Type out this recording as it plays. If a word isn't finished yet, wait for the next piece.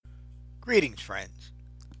Greetings, friends.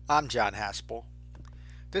 I'm John Haspel.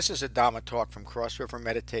 This is a Dhamma talk from Cross River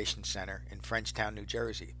Meditation Center in Frenchtown, New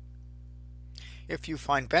Jersey. If you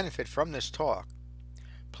find benefit from this talk,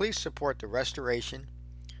 please support the restoration,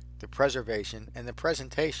 the preservation, and the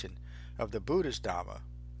presentation of the Buddha's Dhamma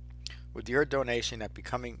with your donation at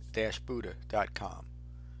becoming-buddha.com.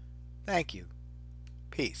 Thank you.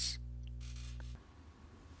 Peace.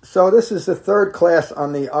 So this is the third class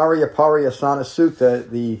on the Aryapariyasana Sutta,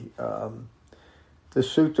 the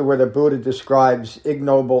sutta where the Buddha describes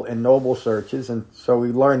ignoble and noble searches. And so we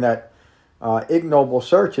learned that ignoble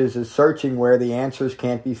searches is searching where the answers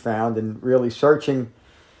can't be found, and really searching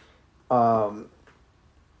in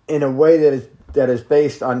a way that is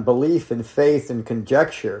based on belief and faith and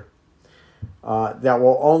conjecture that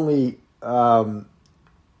will only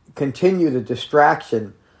continue the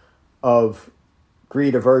distraction of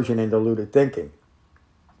greed, aversion, and deluded thinking.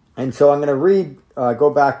 And so I'm going to go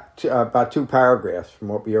back to about 2 paragraphs from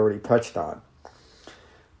what we already touched on.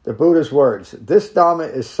 The Buddha's words: "This Dhamma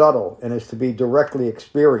is subtle and is to be directly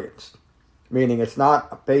experienced," meaning it's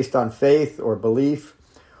not based on faith or belief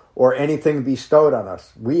or anything bestowed on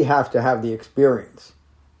us. We have to have the experience.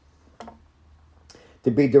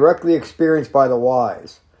 To be directly experienced by the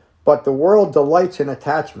wise. But the world delights in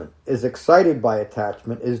attachment, is excited by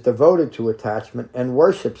attachment, is devoted to attachment, and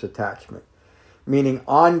worships attachment, meaning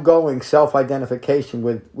ongoing self-identification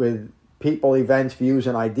with people, events, views,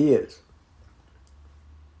 and ideas.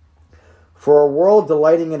 For a world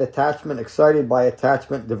delighting in attachment, excited by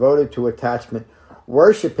attachment, devoted to attachment,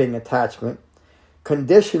 worshipping attachment,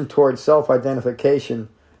 conditioned towards self-identification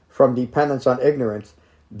from dependence on ignorance,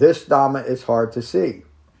 this Dhamma is hard to see.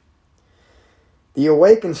 The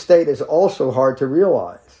awakened state is also hard to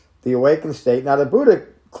realize. The awakened state, now the Buddha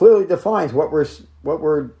clearly defines what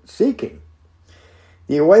we're seeking.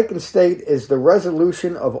 The awakened state is the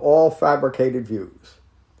resolution of all fabricated views,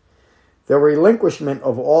 the relinquishment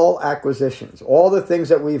of all acquisitions, all the things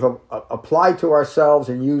that we've applied to ourselves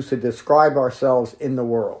and used to describe ourselves in the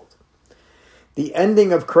world, the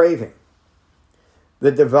ending of craving,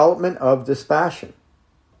 the development of dispassion,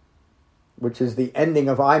 which is the ending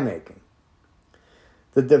of I-making,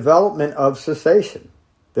 the development of cessation,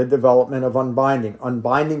 the development of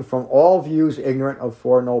unbinding from all views ignorant of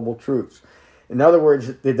Four Noble Truths. In other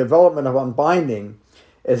words, the development of unbinding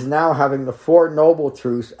is now having the Four Noble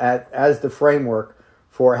Truths as the framework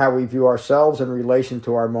for how we view ourselves in relation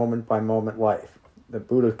to our moment-by-moment life. The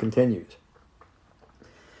Buddha continues.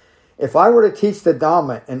 If I were to teach the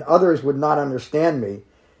Dhamma and others would not understand me,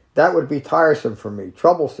 that would be tiresome for me,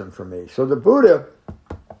 troublesome for me. So the Buddha,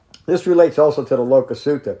 this relates also to the Loka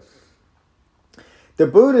Sutta. The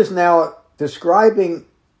Buddha is now describing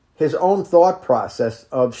his own thought process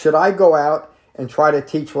of, should I go out and try to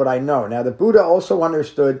teach what I know? Now, the Buddha also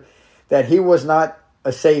understood that he was not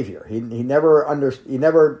a savior. He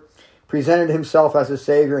never presented himself as a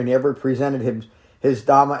savior, and he never presented his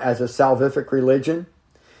Dhamma as a salvific religion.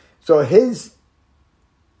 So his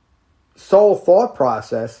sole thought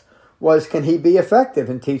process was, can he be effective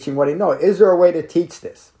in teaching what he knows? Is there a way to teach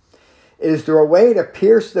this? Is there a way to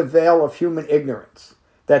pierce the veil of human ignorance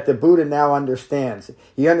that the Buddha now understands?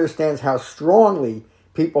 He understands how strongly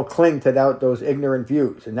people cling to those ignorant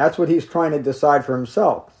views. And that's what he's trying to decide for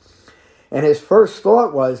himself. And his first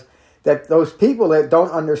thought was that those people that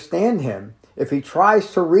don't understand him, if he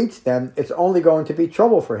tries to reach them, it's only going to be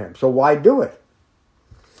trouble for him. So why do it?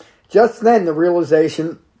 Just then the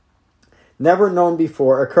realization, never known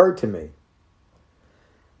before, occurred to me.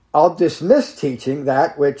 I'll dismiss teaching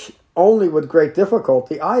that which only with great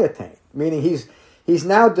difficulty I attain. Meaning he's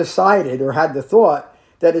now decided or had the thought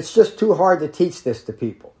that it's just too hard to teach this to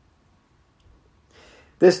people.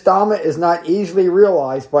 This Dhamma is not easily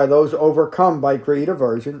realized by those overcome by greed,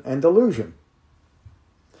 aversion, and delusion.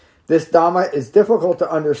 This Dhamma is difficult to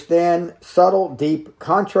understand, subtle, deep,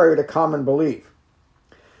 contrary to common belief.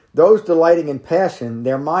 Those delighting in passion,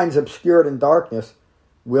 their minds obscured in darkness,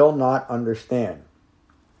 will not understand.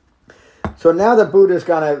 So now the Buddha is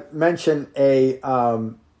going to mention a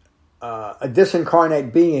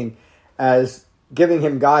disincarnate being as giving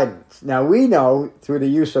him guidance. Now we know through the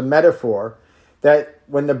use of metaphor that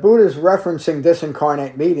when the Buddha is referencing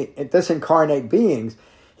disincarnate beings,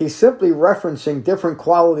 he's simply referencing different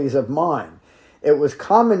qualities of mind. It was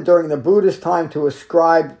common during the Buddha's time to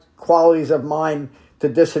ascribe qualities of mind to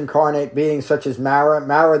disincarnate beings such as Mara.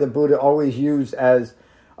 Mara the Buddha always used as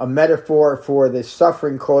a metaphor for the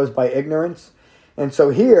suffering caused by ignorance. And so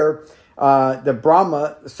here, the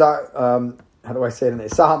Brahma, Sahampati,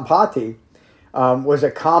 was a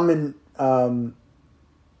common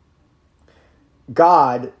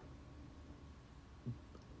god,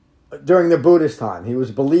 during the Buddha's time. He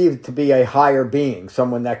was believed to be a higher being,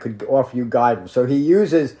 someone that could offer you guidance. So he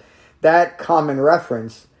uses that common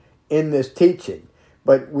reference in this teaching.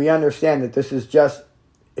 But we understand that this is just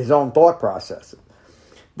his own thought process.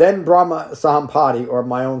 Then Brahma Sahampati, or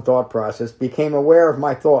my own thought process, became aware of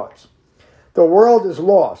my thoughts. The world is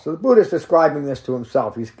lost. So the Buddha is describing this to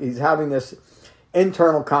himself. He's having this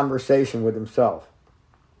internal conversation with himself.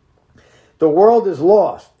 The world is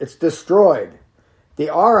lost. It's destroyed. The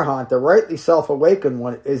Arahant, the rightly self-awakened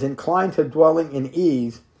one, is inclined to dwelling in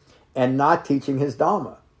ease and not teaching his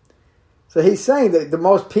Dhamma. So he's saying that the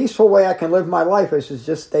most peaceful way I can live my life is to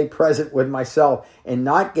just stay present with myself and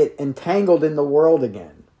not get entangled in the world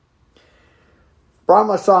again.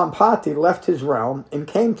 Brahma Sahampati left his realm and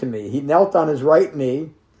came to me. He knelt on his right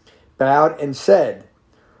knee, bowed, and said,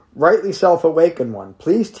 "Rightly self-awakened one,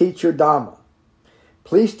 please teach your Dhamma.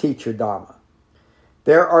 Please teach your Dhamma.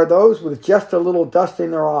 There are those with just a little dust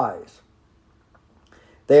in their eyes.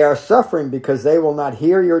 They are suffering because they will not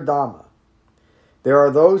hear your Dhamma. There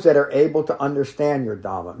are those that are able to understand your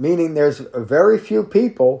Dhamma," meaning there's very few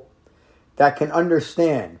people that can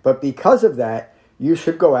understand, but because of that, you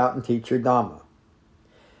should go out and teach your Dhamma.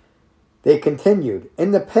 They continued,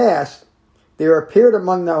 "In the past, there appeared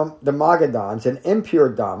among the Magadhans an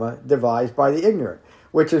impure Dhamma devised by the ignorant,"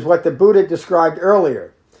 which is what the Buddha described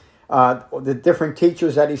earlier. The different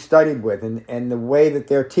teachers that he studied with and the way that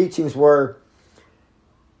their teachings were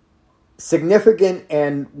significant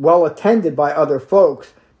and well attended by other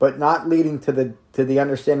folks, but not leading to the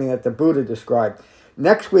understanding that the Buddha described.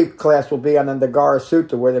 Next week's class will be on the Nagara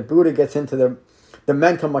Sutta, where the Buddha gets into the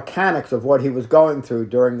mental mechanics of what he was going through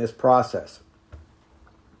during this process.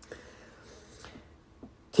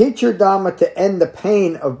 Teach your Dhamma to end the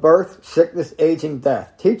pain of birth, sickness, aging,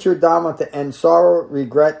 death. Teach your Dhamma to end sorrow,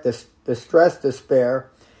 regret, distress, despair,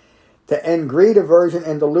 to end greed, aversion,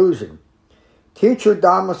 and delusion. Teach your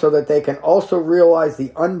Dhamma so that they can also realize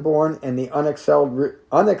the unborn and the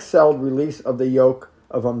unexcelled release of the yoke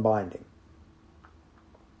of unbinding.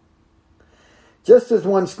 Just as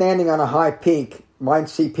one standing on a high peak might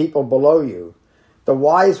see people below you, the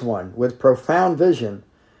wise one with profound vision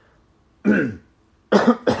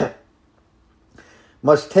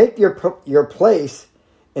must take your place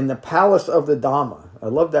in the palace of the Dhamma. I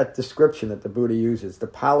love that description that the Buddha uses, the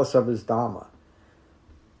palace of his Dhamma.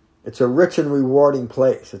 It's a rich and rewarding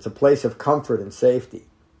place. It's a place of comfort and safety.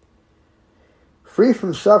 Free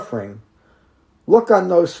from suffering, look on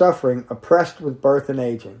those suffering, oppressed with birth and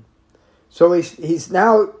aging. So he's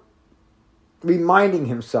now reminding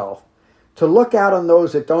himself to look out on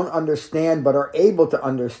those that don't understand but are able to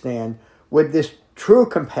understand with this true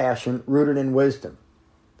compassion rooted in wisdom,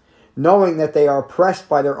 knowing that they are oppressed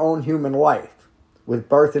by their own human life with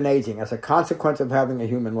birth and aging as a consequence of having a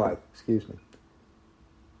human life. Excuse me.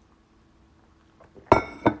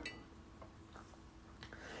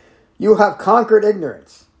 You have conquered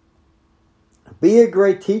ignorance. Be a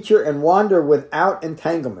great teacher and wander without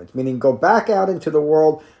entanglement, meaning go back out into the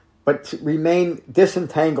world, but remain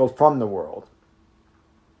disentangled from the world.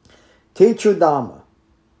 Teach your Dhamma.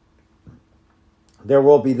 There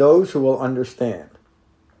will be those who will understand.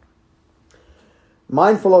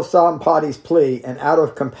 Mindful of Sahampati's plea and out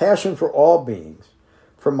of compassion for all beings,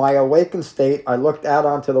 from my awakened state I looked out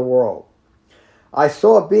onto the world. I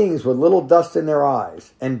saw beings with little dust in their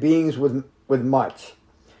eyes, and beings with much.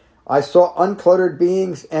 I saw uncluttered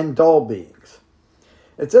beings and dull beings.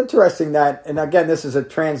 It's interesting that, and again, this is a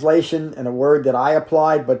translation and a word that I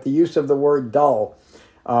applied, but the use of the word dull,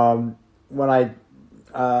 when I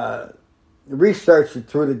researched it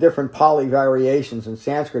through the different Pali variations and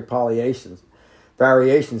Sanskrit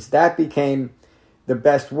variations, that became the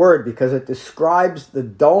best word because it describes the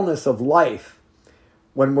dullness of life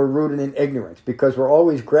when we're rooted in ignorance, because we're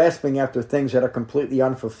always grasping after things that are completely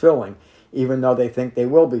unfulfilling, even though they think they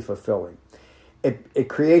will be fulfilling. It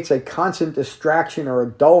creates a constant distraction or a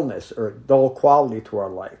dullness or a dull quality to our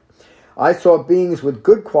life. I saw beings with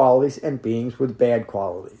good qualities and beings with bad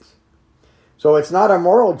qualities. So it's not a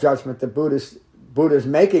moral judgment that Buddha's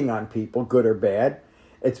making on people, good or bad.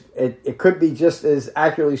 It could be just as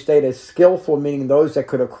accurately stated as skillful, meaning those that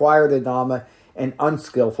could acquire the Dhamma, and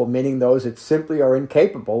unskillful, meaning those that simply are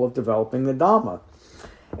incapable of developing the Dhamma.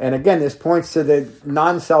 And again, this points to the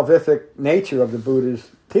non-salvific nature of the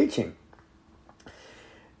Buddha's teaching.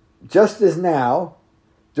 Just as now,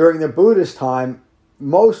 during the Buddha's time,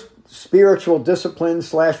 most spiritual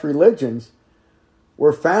disciplines / religions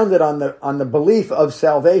were founded on the belief of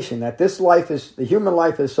salvation, that the human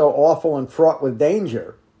life is so awful and fraught with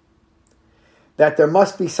danger that there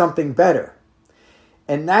must be something better.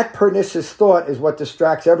 And that pernicious thought is what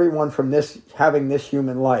distracts everyone from having this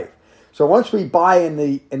human life. So once we buy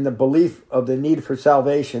in the belief of the need for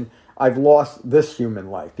salvation, I've lost this human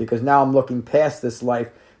life, because now I'm looking past this life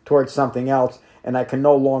towards something else, and I can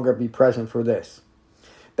no longer be present for this.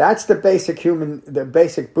 That's the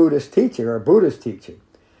basic Buddhist teaching, or Buddhist teaching,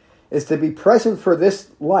 is to be present for this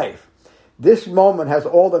life. This moment has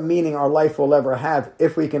all the meaning our life will ever have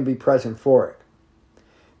if we can be present for it.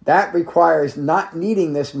 That requires not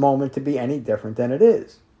needing this moment to be any different than it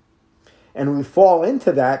is. And we fall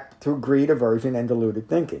into that through greed, aversion, and deluded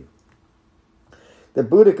thinking. The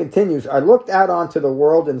Buddha continues, I looked out onto the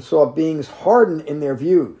world and saw beings hardened in their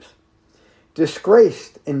views,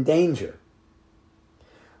 disgraced, in danger.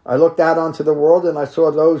 I looked out onto the world and I saw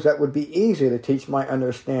those that would be easy to teach my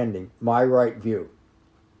understanding, my right view.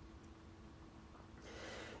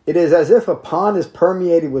 It is as if a pond is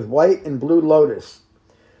permeated with white and blue lotus,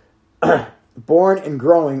 born and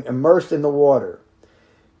growing, immersed in the water.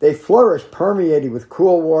 They flourish permeated with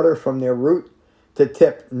cool water from their root to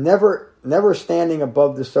tip, never standing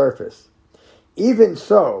above the surface. Even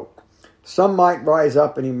so, some might rise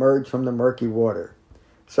up and emerge from the murky water.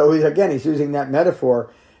 So he's using that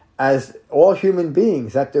metaphor as all human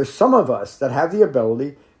beings, that there's some of us that have the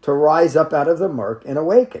ability to rise up out of the murk and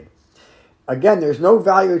awaken. Again, there's no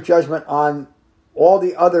value judgment on all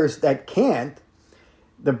the others that can't.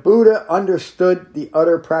 The Buddha understood the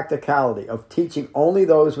utter practicality of teaching only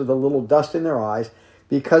those with a little dust in their eyes,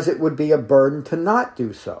 because it would be a burden to not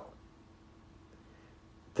do so.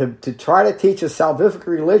 To try to teach a salvific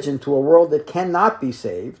religion to a world that cannot be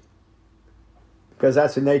saved, because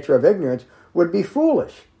that's the nature of ignorance, would be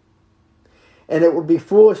foolish. And it would be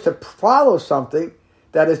foolish to follow something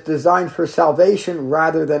that is designed for salvation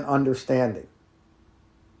rather than understanding.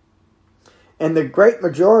 And the great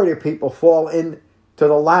majority of people fall into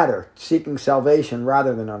the latter, seeking salvation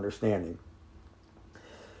rather than understanding.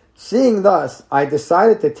 Seeing thus, I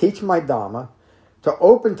decided to teach my Dhamma, to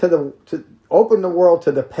open the world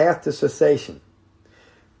to the path to cessation.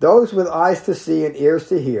 Those with eyes to see and ears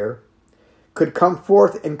to hear could come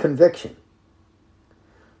forth in conviction.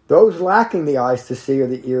 Those lacking the eyes to see or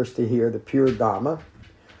the ears to hear the pure Dhamma,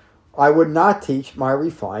 I would not teach my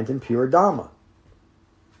refined and pure Dhamma.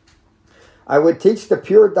 I would teach the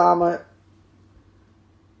pure Dhamma.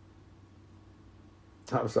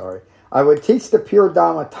 I would teach the pure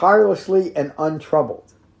Dhamma tirelessly and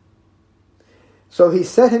untroubled. So he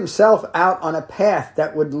set himself out on a path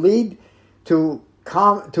that would lead to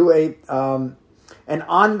an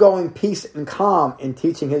ongoing peace and calm in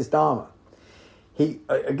teaching his Dhamma.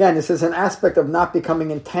 This is an aspect of not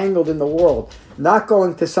becoming entangled in the world, not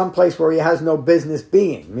going to some place where he has no business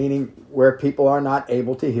being, meaning where people are not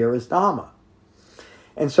able to hear his Dhamma.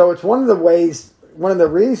 And so it's one of the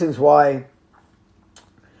reasons why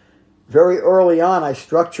very early on I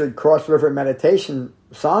structured Cross River Meditation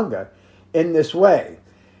Sangha in this way.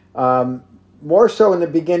 More so in the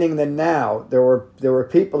beginning than now. There were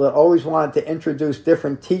people that always wanted to introduce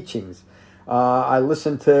different teachings. I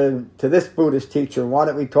listened to this Buddhist teacher, why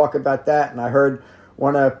don't we talk about that? And I heard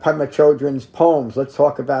one of Pema Chodron's poems, let's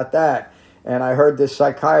talk about that. And I heard this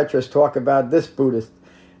psychiatrist talk about this Buddhist.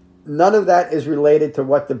 None of that is related to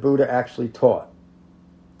what the Buddha actually taught.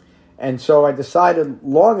 And so I decided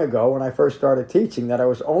long ago when I first started teaching that I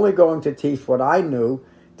was only going to teach what I knew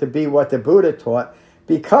to be what the Buddha taught,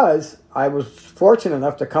 because I was fortunate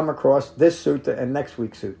enough to come across this sutta and next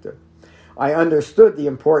week's sutta. I understood the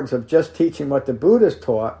importance of just teaching what the Buddha's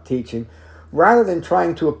teaching, rather than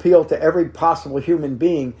trying to appeal to every possible human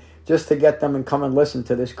being just to get them and come and listen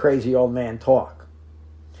to this crazy old man talk.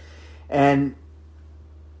 And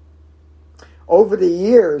over the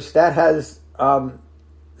years, that has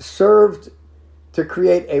served to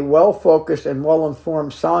create a well-focused and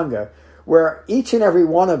well-informed Sangha, where each and every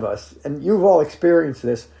one of us, and you've all experienced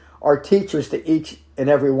this, are teachers to each and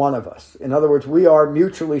every one of us. In other words, we are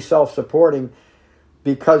mutually self-supporting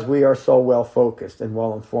because we are so well-focused and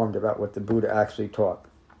well-informed about what the Buddha actually taught.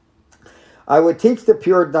 I would teach the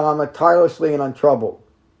pure Dhamma tirelessly and untroubled.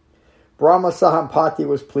 Brahma Sahampati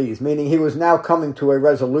was pleased, meaning he was now coming to a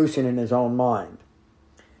resolution in his own mind.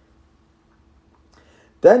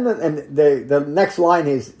 Then the next line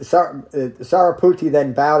is, Saripati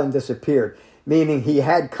then bowed and disappeared, meaning he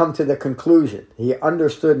had come to the conclusion. He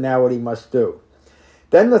understood now what he must do.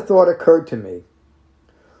 Then the thought occurred to me,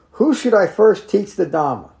 who should I first teach the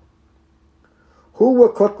Dhamma? Who will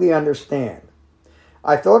quickly understand?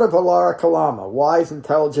 I thought of Alara Kalama, wise,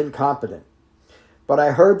 intelligent, competent. But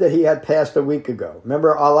I heard that he had passed a week ago.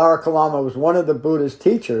 Remember, Alara Kalama was one of the Buddha's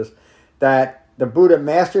teachers that the Buddha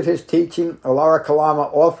mastered his teaching. Alara Kalama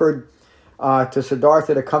offered to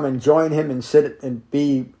Siddhartha to come and join him and sit and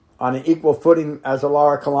be on an equal footing as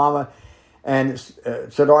Alara Kalama, and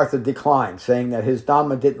Siddhartha declined, saying that his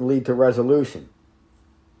Dhamma didn't lead to resolution.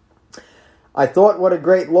 I thought what a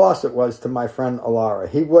great loss it was to my friend Alara.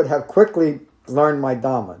 He would have quickly learned my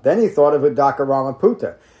Dhamma. Then he thought of Udaka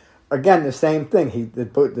Ramaputta. Again, the same thing.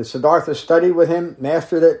 The Siddhartha studied with him,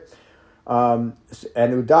 mastered it, and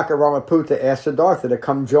Udaka Ramaputta asked Siddhartha to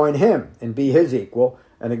come join him and be his equal,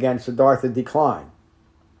 and again Siddhartha declined.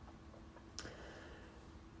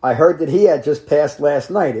 I heard that he had just passed last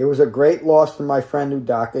night. It was a great loss to my friend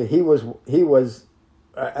Udaka. He was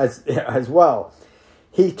as well.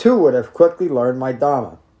 He too would have quickly learned my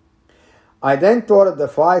Dhamma. I then thought of the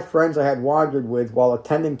 5 friends I had wandered with while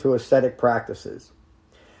attending to ascetic practices.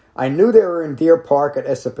 I knew they were in Deer Park at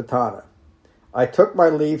Isipatana. I took my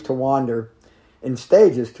leave to wander in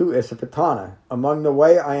stages to Isipatana. Among the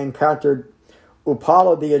way I encountered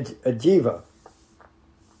Upala the Ajiva.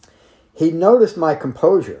 He noticed my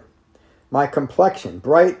composure, my complexion,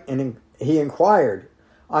 bright, and he inquired,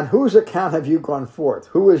 "On whose account have you gone forth?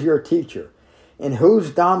 Who is your teacher? In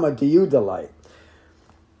whose Dhamma do you delight?"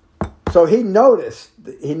 So he noticed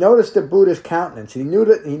the Buddha's countenance. He knew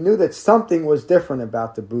that something was different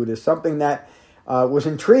about the Buddha, something that was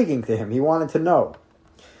intriguing to him. He wanted to know.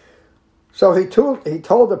 So he told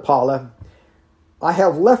Upala, "I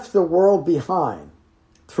have left the world behind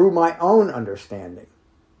through my own understanding.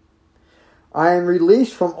 I am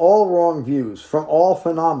released from all wrong views, from all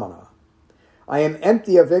phenomena. I am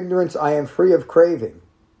empty of ignorance, I am free of craving.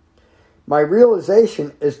 My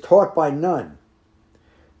realization is taught by none.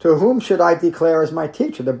 To whom should I declare as my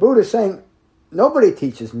teacher?" The Buddha is saying, nobody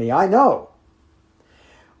teaches me, I know.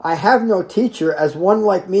 I have no teacher, as one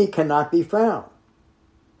like me cannot be found.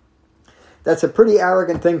 That's a pretty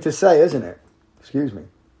arrogant thing to say, isn't it? Excuse me.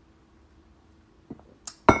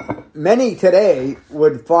 Many today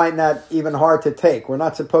would find that even hard to take. We're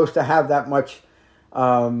not supposed to have that much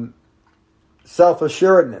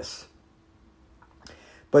self-assuredness.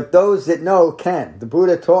 But those that know can. The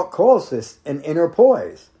Buddha calls this an inner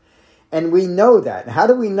poise. And we know that. How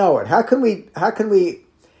do we know it? How can we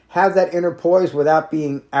have that inner poise without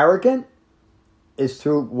being arrogant? Is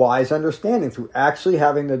through wise understanding, through actually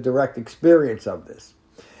having the direct experience of this.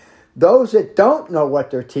 Those that don't know what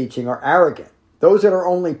they're teaching are arrogant. Those that are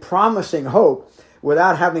only promising hope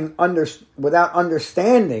without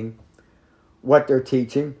understanding what they're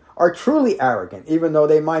teaching are truly arrogant, even though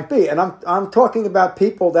they might be. And I'm talking about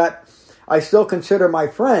people that I still consider my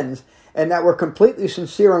friends and that were completely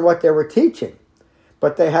sincere in what they were teaching.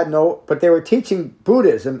 But they were teaching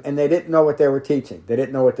Buddhism and they didn't know what they were teaching. They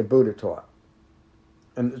didn't know what the Buddha taught.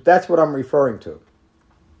 And that's what I'm referring to.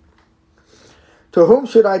 To whom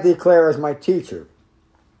should I declare as my teacher?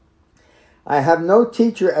 I have no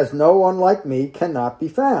teacher, as no one like me cannot be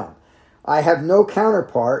found. I have no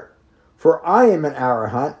counterpart, for I am an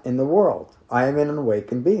arahant in the world. I am an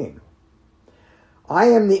awakened being. I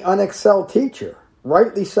am the unexcelled teacher,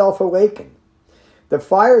 rightly self-awakened. The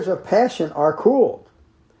fires of passion are cooled.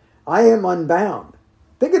 I am unbound.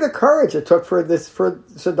 Think of the courage it took for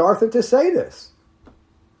Siddhartha to say this.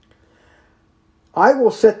 I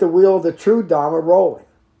will set the wheel of the true Dhamma rolling.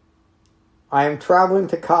 I am traveling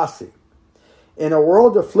to Kasi. In a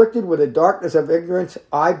world afflicted with the darkness of ignorance,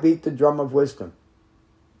 I beat the drum of wisdom.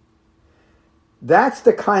 That's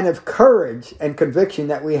the kind of courage and conviction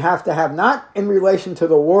that we have to have, not in relation to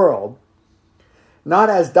the world, not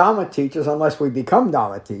as Dhamma teachers, unless we become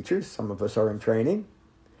Dhamma teachers. Some of us are in training.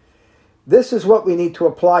 This is what we need to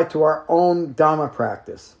apply to our own Dhamma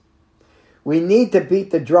practice. We need to beat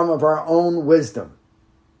the drum of our own wisdom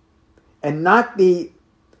and not be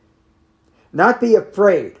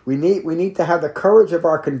afraid. We need to have the courage of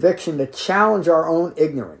our conviction to challenge our own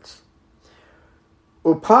ignorance.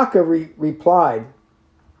 Upaka replied,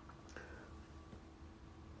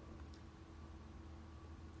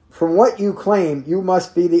 "From what you claim, you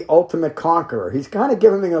must be the ultimate conqueror." He's kind of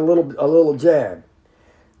giving me a little jab.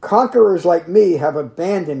 "Conquerors like me have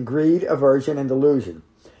abandoned greed, aversion, and delusion.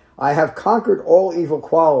 I have conquered all evil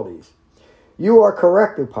qualities. You are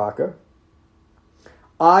correct, Upaka.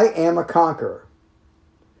 I am a conqueror."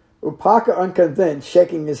 Upaka, unconvinced,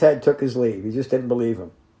 shaking his head, took his leave. He just didn't believe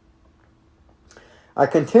him. I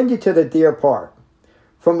continued to the Deer Park.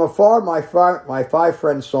 From afar, my 5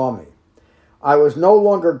 friends saw me. I was no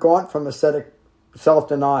longer gaunt from ascetic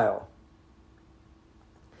self-denial.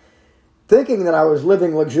 Thinking that I was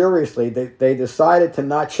living luxuriously, they decided to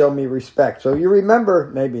not show me respect. So you remember,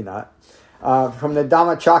 maybe not, from the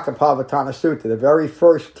Dhammacakkappavattana Sutta, the very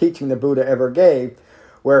first teaching the Buddha ever gave,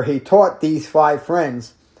 where he taught these 5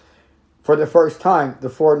 friends for the first time the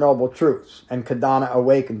 4 Noble Truths, and Kadana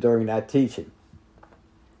awakened during that teaching.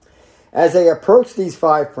 As I approached these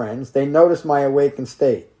 5 friends, they noticed my awakened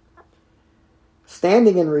state.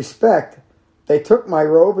 Standing in respect, they took my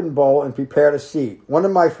robe and bowl and prepared a seat. One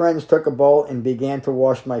of my friends took a bowl and began to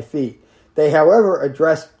wash my feet. They, however,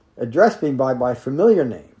 addressed me by my familiar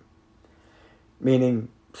name, meaning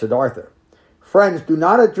Siddhartha. Friends, do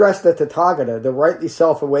not address the Tathagata, the rightly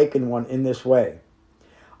self-awakened one, in this way.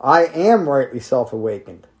 I am rightly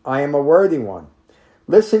self-awakened. I am a worthy one.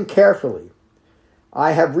 Listen carefully.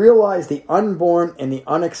 I have realized the unborn and the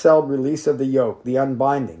unexcelled release of the yoke, the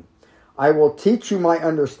unbinding. I will teach you my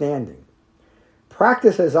understanding.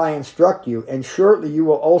 Practice as I instruct you, and shortly you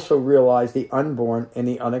will also realize the unborn and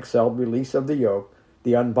the unexcelled release of the yoke,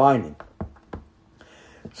 the unbinding.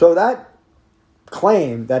 So that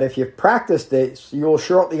claim that if you practice this, you will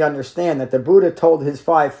shortly understand that the Buddha told his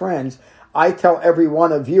 5 friends, I tell every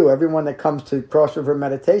one of you, everyone that comes to Cross River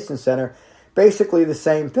Meditation Center, basically the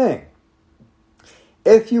same thing.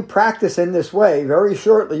 If you practice in this way, very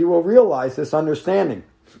shortly you will realize this understanding.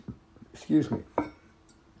 Excuse me.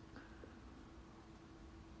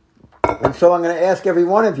 And so I'm going to ask every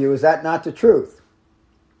one of you, is that not the truth?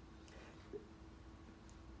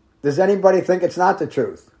 Does anybody think it's not the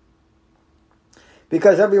truth?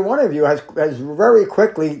 Because every one of you has very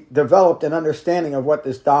quickly developed an understanding of what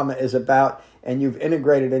this Dhamma is about, and you've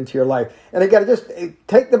integrated into your life. And again, just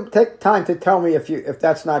take time to tell me if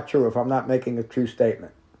that's not true, if I'm not making a true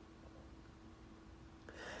statement.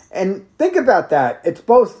 And think about that. It's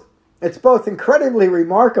both incredibly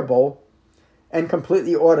remarkable and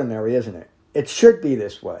completely ordinary, isn't it? It should be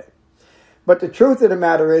this way. But the truth of the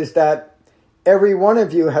matter is that every one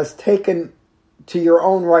of you has taken to your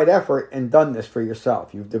own right effort and done this for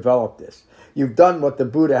yourself. You've developed this. You've done what the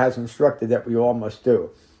Buddha has instructed that we all must do.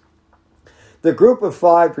 The group of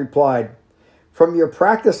 5 replied, from your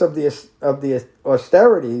practice of the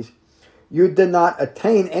austerities, you did not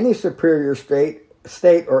attain any superior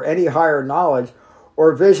state or any higher knowledge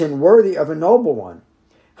or vision worthy of a noble one.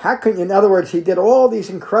 How can you, in other words, he did all these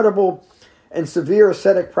incredible and severe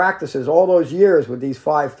ascetic practices all those years with these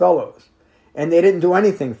 5 fellows, and they didn't do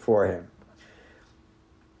anything for him.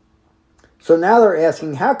 So now they're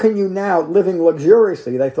asking, how can you now, living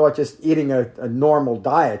luxuriously, they thought just eating a normal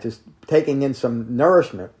diet, just taking in some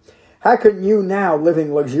nourishment, how can you now,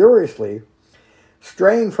 living luxuriously,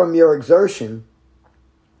 straying from your exertion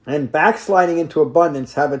and backsliding into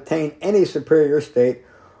abundance, have attained any superior state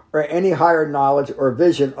or any higher knowledge or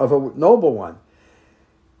vision of a noble one?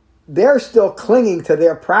 They're still clinging to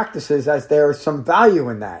their practices as there's some value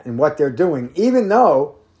in that, in what they're doing, even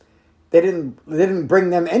though they didn't bring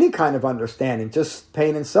them any kind of understanding, just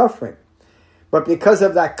pain and suffering. But because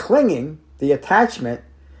of that clinging, the attachment,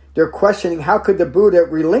 they're questioning how could the Buddha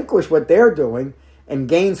relinquish what they're doing and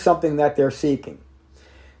gain something that they're seeking.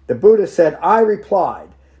 The Buddha said, I replied,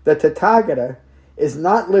 the Tathagata is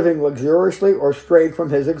not living luxuriously or strayed from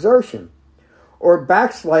his exertion, or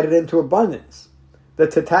backslided into abundance. The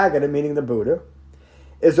Tathagata, meaning the Buddha,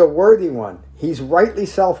 is a worthy one. He's rightly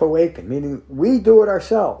self-awakened, meaning we do it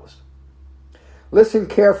ourselves. Listen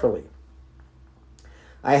carefully.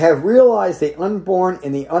 I have realized the unborn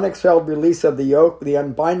and the unexcelled release of the yoke, the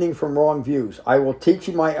unbinding from wrong views. I will teach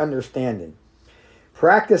you my understanding.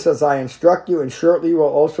 Practice as I instruct you, and shortly you will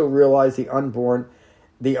also realize the unborn,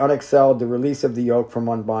 the unexcelled, the release of the yoke from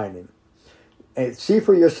unbinding. And see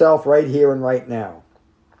for yourself right here and right now.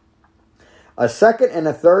 A second and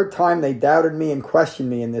a third time they doubted me and questioned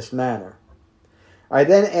me in this manner. I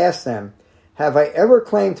then asked them, have I ever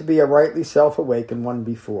claimed to be a rightly self-awakened one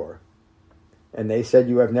before? And they said,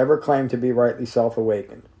 you have never claimed to be rightly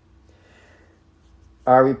self-awakened.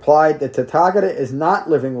 I replied, the Tathagata is not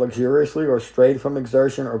living luxuriously or strayed from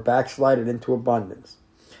exertion or backslided into abundance.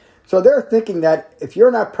 So they're thinking that if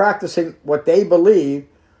you're not practicing what they believe,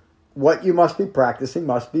 what you must be practicing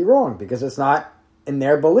must be wrong, because it's not in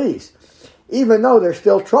their beliefs. Even though they're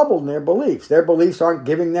still troubled in their beliefs. Their beliefs aren't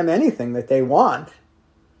giving them anything that they want.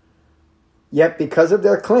 Yet because of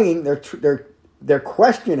their clinging, they're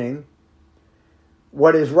questioning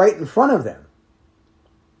what is right in front of them.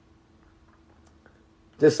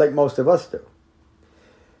 Just like most of us do.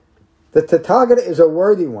 The Tathagata is a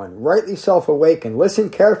worthy one, rightly self-awakened. Listen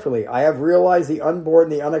carefully. I have realized the unborn,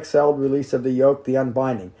 the unexcelled release of the yoke, the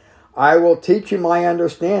unbinding. I will teach you my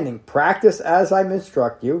understanding. Practice as I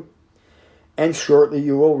instruct you, and shortly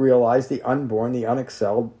you will realize the unborn, the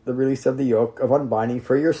unexcelled, the release of the yoke of unbinding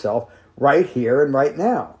for yourself, right here and right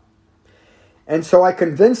now. And so I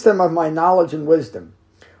convinced them of my knowledge and wisdom.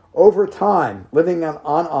 Over time, living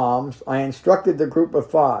on alms, I instructed the group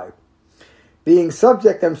of 5. Being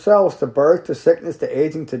subject themselves to birth, to sickness, to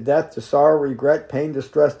aging, to death, to sorrow, regret, pain,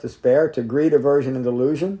 distress, despair, to greed, aversion, and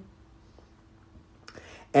delusion,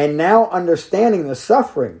 and now understanding the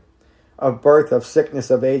suffering of birth, of sickness,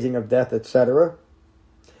 of aging, of death, etc.,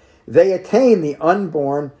 they attain the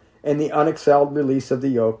unborn and the unexcelled release of the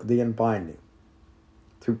yoke, the unbinding,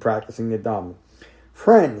 through practicing the Dhamma.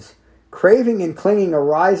 Friends, craving and clinging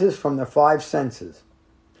arises from the five senses.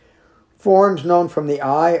 Forms known from the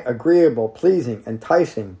eye, agreeable, pleasing,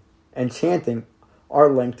 enticing, enchanting, are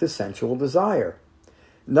linked to sensual desire.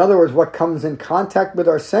 In other words, what comes in contact with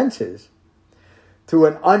our senses through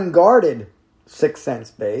an unguarded sixth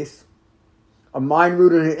sense base, a mind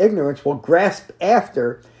rooted in ignorance will grasp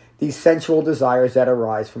after these sensual desires that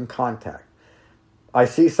arise from contact. I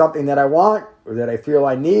see something that I want, or that I feel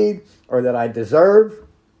I need, or that I deserve.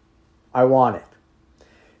 I want it.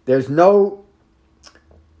 There's no,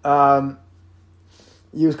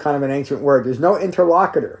 use kind of an ancient word, there's no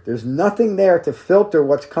interlocutor. There's nothing there to filter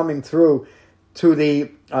what's coming through to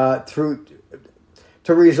the,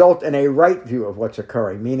 to result in a right view of what's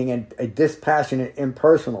occurring, meaning a dispassionate,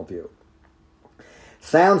 impersonal view.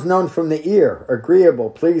 Sounds known from the ear, agreeable,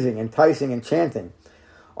 pleasing, enticing, enchanting,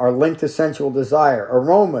 are linked to sensual desire.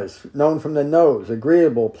 Aromas known from the nose,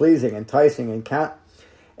 agreeable, pleasing, enticing,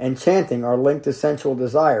 enchanting, are linked to sensual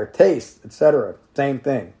desire. Taste, etc., same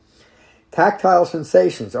thing. Tactile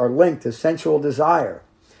sensations are linked to sensual desire.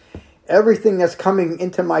 Everything that's coming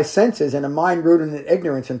into my senses in a mind rooted in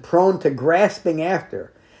ignorance and prone to grasping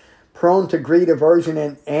after, prone to greed,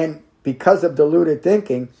 aversion, and because of deluded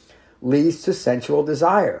thinking, leads to sensual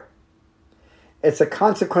desire. It's a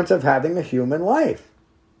consequence of having a human life.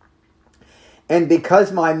 And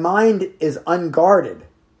because my mind is unguarded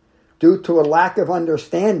due to a lack of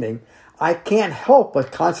understanding, I can't help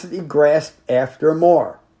but constantly grasp after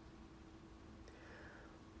more.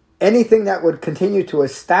 Anything that would continue to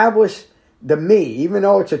establish the me, even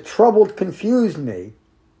though it's a troubled, confused me,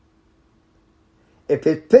 if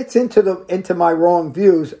it fits into my wrong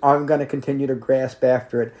views, I'm going to continue to grasp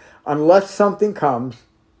after it unless something comes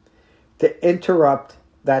to interrupt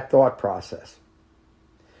that thought process.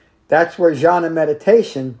 That's where jhana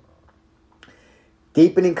meditation,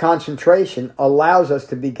 deepening concentration, allows us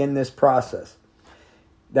to begin this process.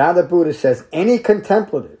 Now the Buddha says, any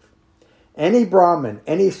contemplative, any Brahmin,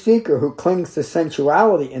 any seeker who clings to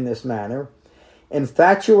sensuality in this manner,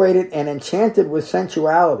 infatuated and enchanted with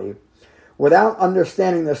sensuality, without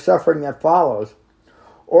understanding the suffering that follows,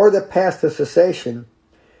 or the path to cessation,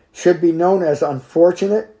 should be known as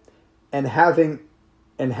unfortunate and having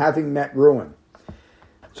met ruin.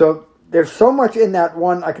 So there's so much in that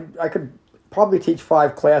one. I could probably teach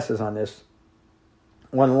 5 classes on this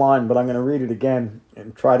one line, but I'm going to read it again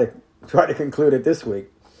and try to conclude it this week.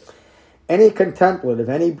 Any contemplative,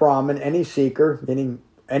 any Brahmin, any seeker, meaning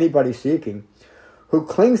anybody seeking, who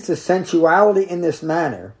clings to sensuality in this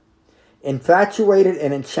manner, infatuated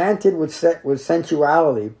and enchanted with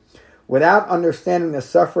sensuality, without understanding the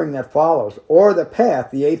suffering that follows, or the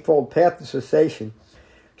path, the eightfold path to cessation,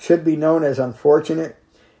 should be known as unfortunate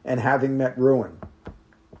and having met ruin.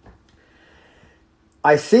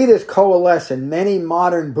 I see this coalesce in many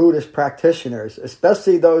modern Buddhist practitioners,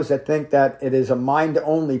 especially those that think that it is a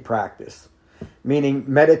mind-only practice, meaning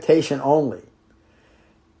meditation only,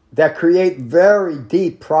 that create very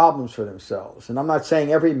deep problems for themselves. And I'm not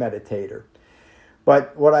saying every meditator,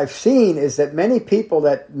 but what I've seen is that many people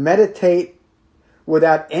that meditate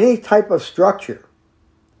without any type of structure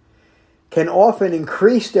can often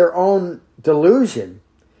increase their own delusion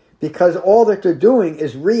because all that they're doing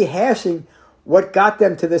is rehashing what got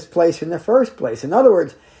them to this place in the first place. In other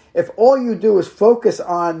words, if all you do is focus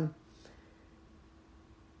on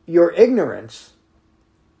your ignorance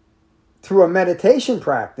through a meditation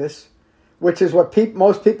practice, which is what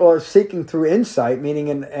most people are seeking through insight,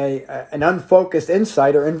 meaning an unfocused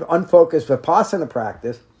insight or unfocused vipassana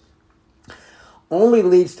practice, only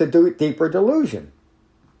leads to deeper delusion.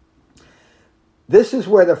 This is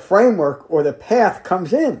where the framework or the path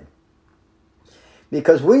comes in.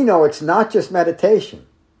 Because we know it's not just meditation.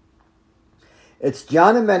 It's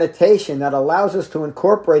jhana meditation that allows us to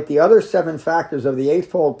incorporate the other 7 factors of the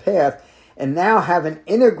Eightfold Path and now have an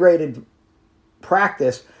integrated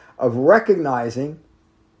practice of recognizing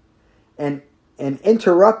and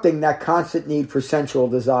interrupting that constant need for sensual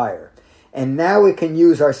desire. And now we can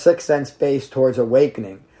use our sixth sense base towards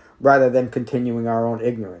awakening rather than continuing our own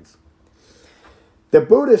ignorance. The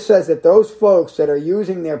Buddha says that those folks that are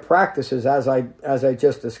using their practices as I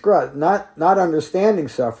just described, not understanding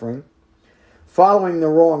suffering, following the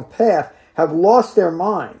wrong path, have lost their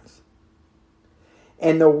minds.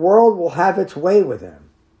 And the world will have its way with them.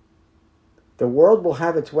 The world will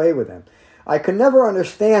have its way with them. I could never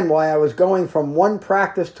understand why I was going from one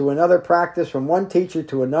practice to another practice, from one teacher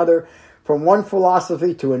to another, from one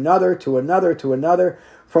philosophy to another, to another, to another,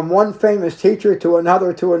 from one famous teacher to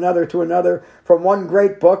another, to another, to another, from one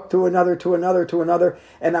great book to another, to another, to another,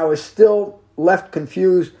 and I was still left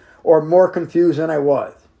confused, or more confused than I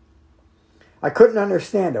was. I couldn't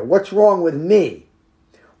understand it. What's wrong with me?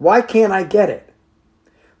 Why can't I get it?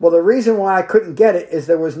 Well, the reason why I couldn't get it is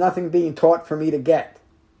there was nothing being taught for me to get.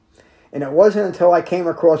 And it wasn't until I came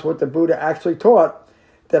across what the Buddha actually taught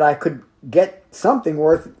that I could get something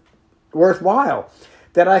worthwhile,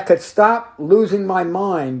 that I could stop losing my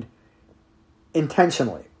mind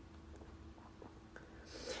intentionally.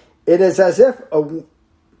 It is as if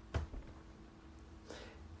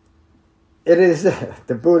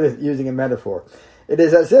the Buddha using a metaphor. It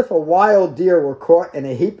is as if a wild deer were caught in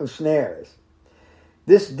a heap of snares.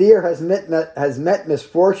 This deer has met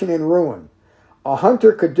misfortune and ruin. A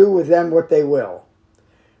hunter could do with them what they will.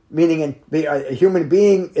 Meaning a human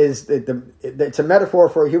being it's a metaphor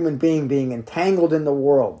for a human being being entangled in the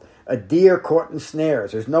world. A deer caught in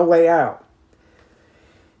snares. There's no way out.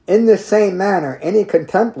 In this same manner, any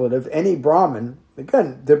contemplative, any Brahmin,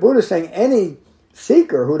 again, the Buddha is saying any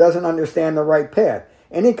seeker who doesn't understand the right path,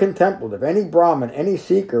 any contemplative, any Brahmin, any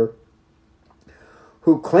seeker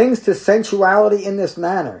who clings to sensuality in this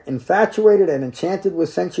manner, infatuated and enchanted with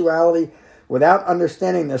sensuality without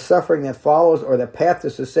understanding the suffering that follows or the path to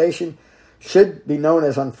cessation, should be known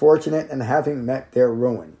as unfortunate and having met their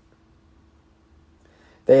ruin.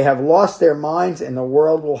 They have lost their minds and the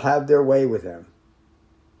world will have their way with them.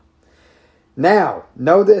 Now,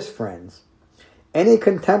 know this, friends. Any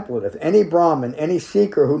contemplative, any Brahmin, any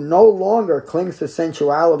seeker who no longer clings to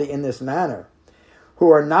sensuality in this manner, who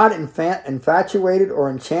are not infatuated or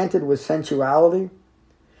enchanted with sensuality,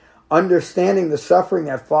 understanding the suffering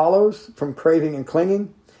that follows from craving and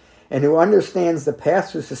clinging, and who understands the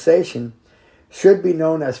path to cessation, should be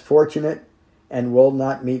known as fortunate and will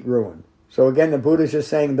not meet ruin. So again, the Buddha is just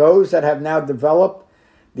saying those that have now developed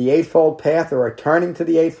the Eightfold Path or are turning to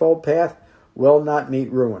the Eightfold Path will not meet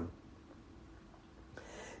ruin.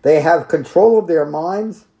 They have control of their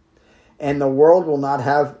minds, and the world will not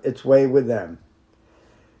have its way with them.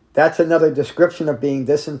 That's another description of being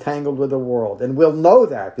disentangled with the world. And we'll know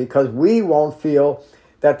that because we won't feel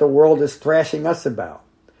that the world is thrashing us about.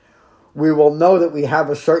 We will know that we have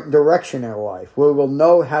a certain direction in our life. We will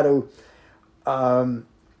know how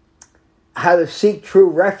to seek true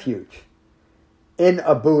refuge in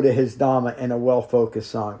a Buddha, his Dhamma, and a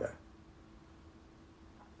well-focused Sangha.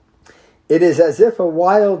 It is as if a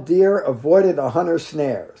wild deer avoided a hunter's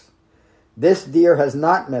snares. This deer has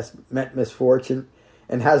not met misfortune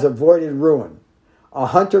and has avoided ruin. A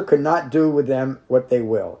hunter could not do with them what they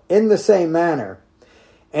will. In the same manner,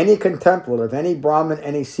 any contemplative, any Brahmin,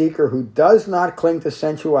 any seeker who does not cling to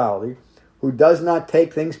sensuality, who does not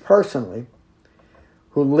take things personally,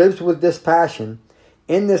 who lives with dispassion,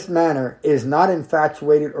 in this manner is not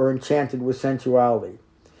infatuated or enchanted with sensuality,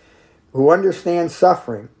 who understands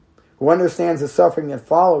suffering, who understands the suffering that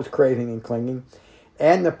follows craving and clinging,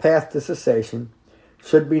 and the path to cessation,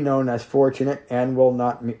 should be known as fortunate and will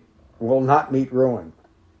not meet ruin.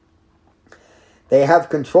 They have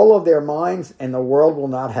control of their minds, and the world will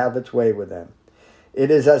not have its way with them. It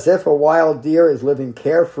is as if a wild deer is living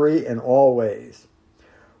carefree in all ways.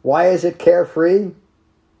 Why is it carefree?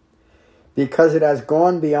 Because it has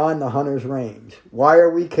gone beyond the hunter's range. Why are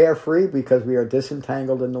we carefree? Because we are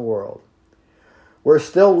disentangled in the world. We're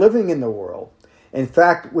still living in the world. In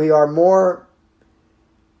fact, we are more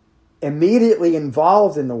immediately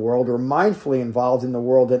involved in the world or mindfully involved in the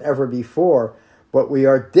world than ever before, but we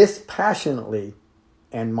are dispassionately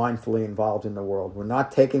and mindfully involved in the world. We're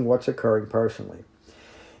not taking what's occurring personally.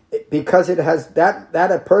 Because it has that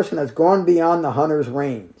a person has gone beyond the hunter's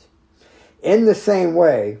range. In the same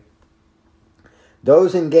way,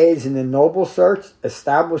 those engaged in the noble search,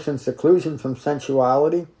 established in seclusion from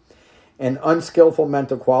sensuality and unskillful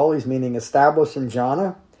mental qualities, meaning established in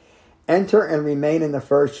jhana, enter and remain in the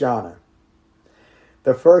first jhana.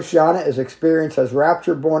 The first jhana is experienced as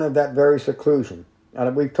rapture born of that very seclusion.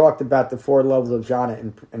 And we've talked about the 4 levels of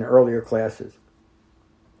jhana in earlier classes.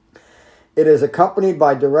 It is accompanied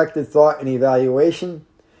by directed thought and evaluation.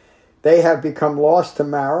 They have become lost to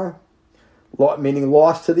Mara, meaning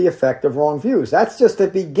lost to the effect of wrong views. That's just the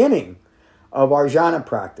beginning of our jhana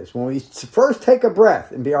practice. When we first take a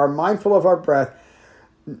breath and are mindful of our breath,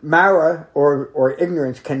 Mara or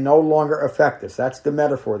ignorance can no longer affect us. That's the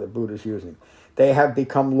metaphor that Buddha is using. They have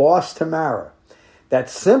become lost to Mara. That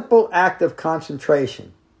simple act of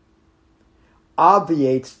concentration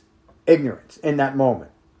obviates ignorance in that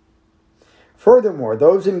moment. Furthermore,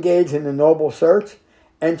 those engaged in the noble search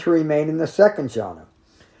enter remain in the second jhana.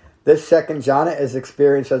 This second jhana is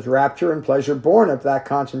experienced as rapture and pleasure born of that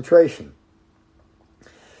concentration,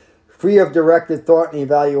 free of directed thought and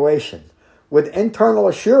evaluation, with internal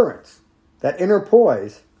assurance, that inner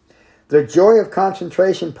poise. The joy of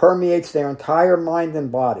concentration permeates their entire mind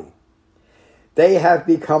and body. They have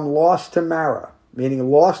become lost to Mara,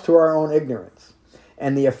 meaning lost to our own ignorance,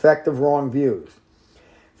 and the effect of wrong views.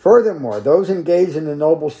 Furthermore, those engaged in the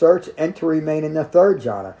noble search enter remain in the third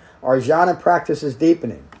jhana. Our jhana practice is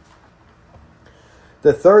deepening.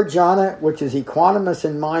 The third jhana, which is equanimous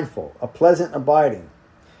and mindful, a pleasant abiding.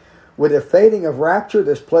 With the fading of rapture,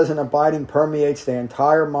 this pleasant abiding permeates the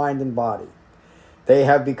entire mind and body. They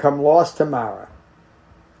have become lost to Mara.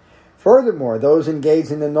 Furthermore, those engaged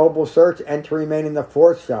in the noble search enter remain in the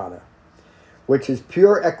fourth jhana, which is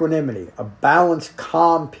pure equanimity, a balanced,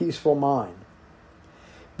 calm, peaceful mind.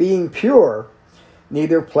 Being pure,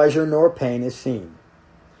 neither pleasure nor pain is seen.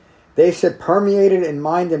 They sit permeated in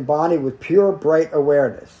mind and body with pure, bright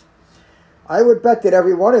awareness. I would bet that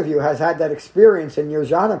every one of you has had that experience in your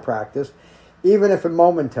jhana practice, even if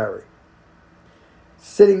momentary.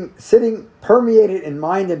 Sitting permeated in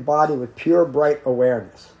mind and body with pure, bright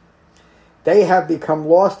awareness. They have become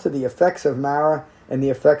lost to the effects of Mara and the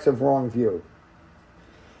effects of wrong view.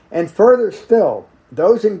 And further still,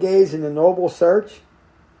 those engaged in the noble search,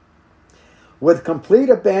 with complete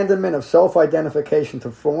abandonment of self-identification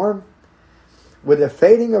to form, with the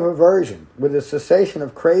fading of aversion, with the cessation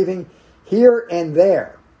of craving here and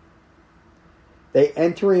there, they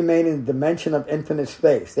enter and remain in the dimension of infinite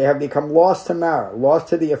space. They have become lost to Mara, lost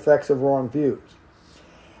to the effects of wrong views.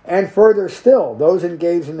 And further still, those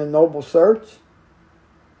engaged in the noble search,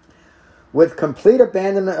 with complete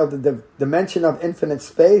abandonment of the dimension of infinite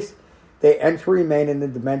space, they enter and remain in the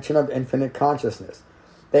dimension of infinite consciousness.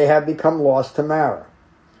 They have become lost to Mara,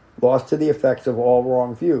 lost to the effects of all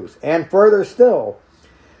wrong views. And further still,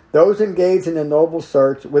 those engaged in the noble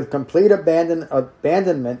search with complete abandonment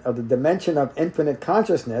of the dimension of infinite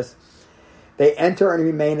consciousness, they enter and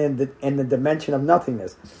remain in the dimension of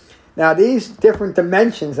nothingness. Now, these different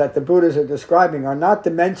dimensions that the Buddhas are describing are not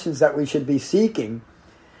dimensions that we should be seeking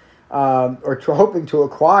or hoping to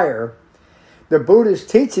acquire. The Buddha is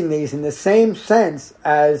teaching these in the same sense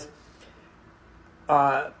as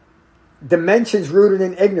dimensions rooted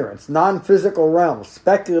in ignorance, non-physical realms,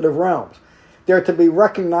 speculative realms. They're to be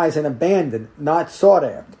recognized and abandoned, not sought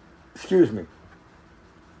after. Excuse me.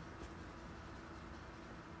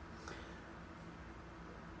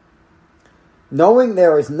 Knowing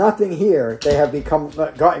there is nothing here, they have become,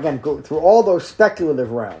 go through all those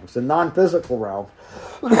speculative realms, the non-physical realms.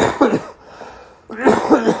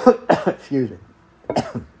 Excuse me.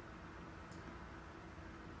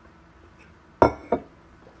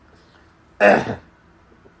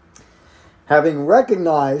 Having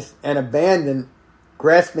recognized and abandoned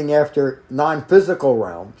grasping after non-physical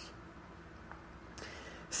realms,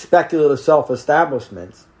 speculative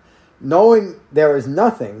self-establishments, knowing there is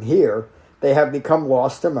nothing here, they have become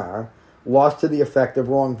lost to Mara, lost to the effect of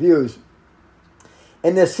wrong views.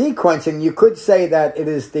 In the sequencing, you could say that it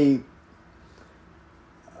is the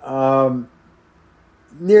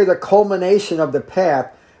near the culmination of the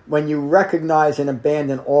path when you recognize and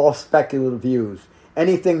abandon all speculative views,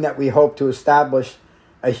 anything that we hope to establish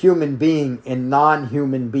a human being in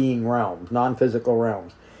non-human being realms, non-physical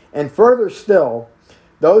realms. And further still,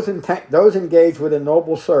 those engaged with a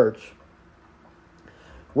noble search,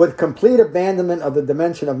 with complete abandonment of the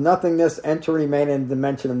dimension of nothingness, enter and remain in the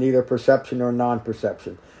dimension of neither perception nor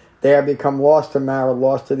non-perception. They have become lost to Mara,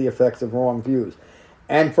 lost to the effects of wrong views.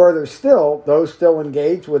 And further still, those still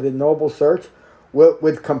engaged with a noble search,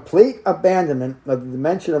 with complete abandonment of the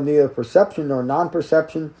dimension of neither perception nor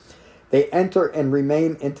non-perception, they enter and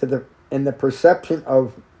remain in the perception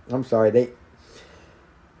of,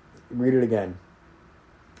 read it again.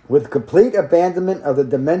 With complete abandonment of the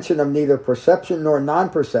dimension of neither perception nor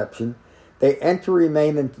non-perception, they enter and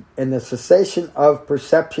remain in the cessation of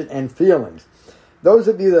perception and feelings. Those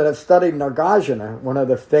of you that have studied Nagarjuna, one of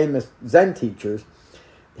the famous Zen teachers,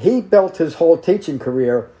 he built his whole teaching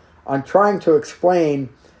career on trying to explain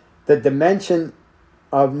the dimension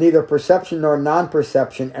of neither perception nor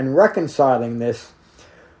non-perception and reconciling this,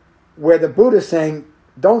 where the Buddha is saying,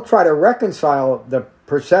 don't try to reconcile the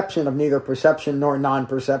perception of neither perception nor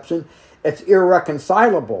non-perception. It's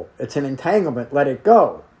irreconcilable. It's an entanglement. Let it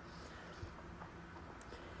go.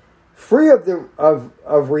 Free of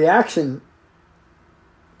reaction,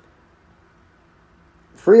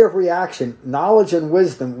 knowledge and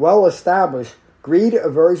wisdom, well established, greed,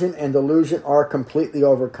 aversion, and delusion are completely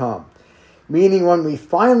overcome. Meaning when we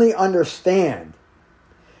finally understand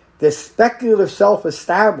this speculative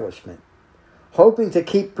self-establishment, hoping to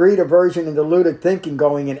keep greed, aversion, and deluded thinking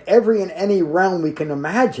going in every and any realm we can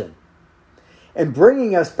imagine, and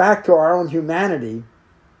bringing us back to our own humanity,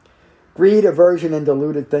 greed, aversion, and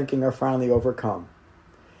deluded thinking are finally overcome.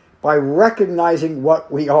 By recognizing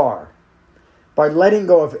what we are, by letting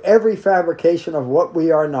go of every fabrication of what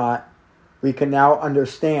we are not, we can now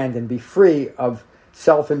understand and be free of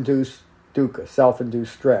self-induced dukkha,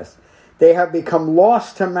 self-induced stress. They have become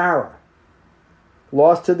lost to Mara,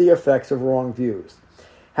 lost to the effects of wrong views.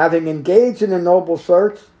 Having engaged in a noble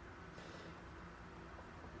search,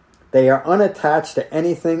 they are unattached to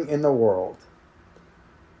anything in the world.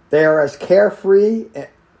 They are as carefree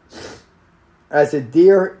as a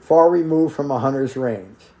deer far removed from a hunter's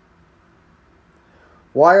range.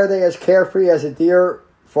 Why are they as carefree as a deer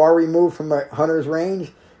far removed from a hunter's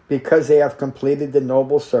range? Because they have completed the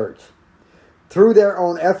noble search. Through their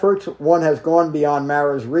own efforts, one has gone beyond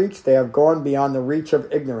Mara's reach. They have gone beyond the reach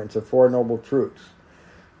of ignorance of Four Noble Truths.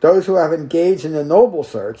 Those who have engaged in the noble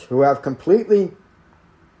search, who have completed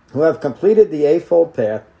the Eightfold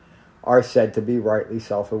Path, are said to be rightly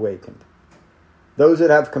self-awakened. Those that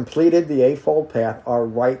have completed the Eightfold Path are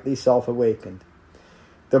rightly self-awakened.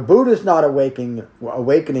 The Buddha is not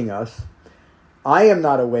awakening us. I am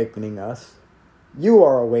not awakening us. You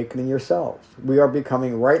are awakening yourselves. We are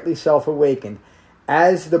becoming rightly self-awakened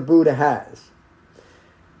as the Buddha has.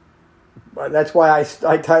 That's why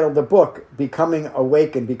I titled the book, Becoming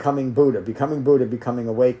Awakened, Becoming Buddha, Becoming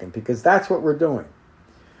Awakened, because that's what we're doing.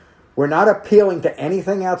 We're not appealing to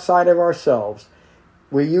anything outside of ourselves.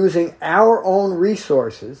 We're using our own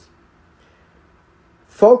resources,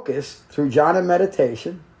 focused through jhana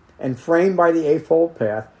meditation and framed by the Eightfold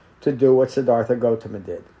Path to do what Siddhartha Gautama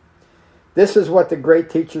did. This is what the great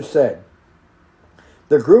teacher said.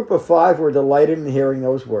 The group of 5 were delighted in hearing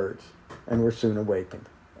those words and were soon awakened.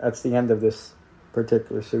 That's the end of this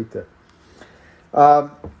particular sutta.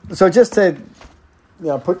 So just to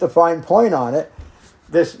put the fine point on it,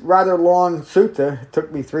 this rather long sutta, it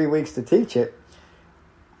took me 3 weeks to teach it,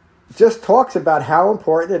 just talks about how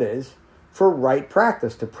important it is for right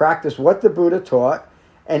practice, to practice what the Buddha taught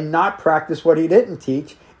and not practice what he didn't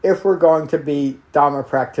teach if we're going to be Dhamma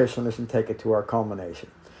practitioners and take it to our culmination.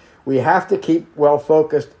 We have to keep well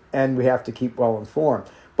focused and we have to keep well informed.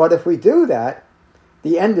 But if we do that,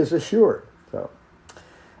 the end is assured. So,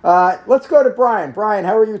 let's go to Brian. Brian,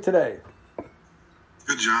 how are you today?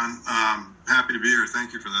 Good, John. Happy to be here.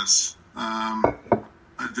 Thank you for this.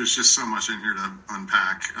 There's just so much in here to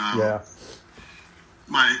unpack.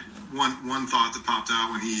 My one thought that popped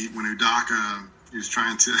out when Udaka, he was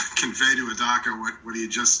trying to convey to Udaka what he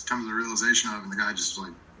had just come to the realization of, and the guy just was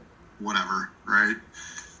like, whatever, right?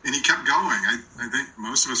 And he kept going. I think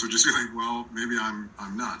most of us would just be like, well, maybe I'm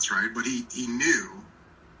nuts, right? But he knew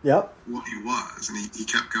what he was, and he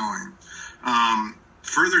kept going.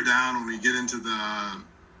 Further down, when we get into the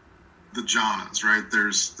jhanas, right?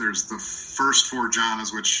 There's the first 4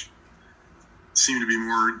 jhanas, which seem to be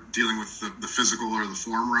more dealing with the physical or the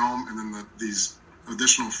form realm, and then these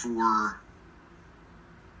additional 4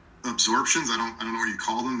 absorptions. I don't know what you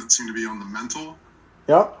call them, that seem to be on the mental.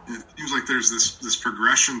 Yep. It seems like there's this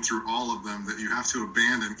progression through all of them that you have to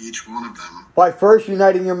abandon each one of them. By first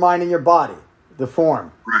uniting your mind and your body, the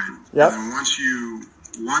form. Right. Yep. And then once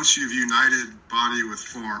you've united body with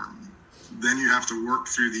form, then you have to work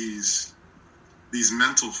through these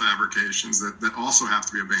mental fabrications that also have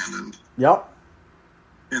to be abandoned. Yep.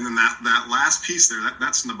 And then that last piece there,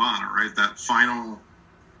 that's nibbana, right? That final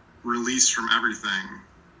release from everything.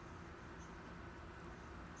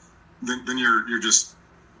 Then you're just,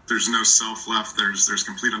 there's no self left. There's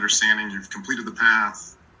complete understanding. You've completed the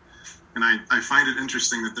path. And I find it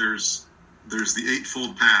interesting that there's the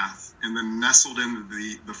Eightfold Path, and then nestled into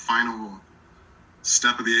the final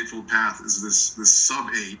step of the Eightfold Path is this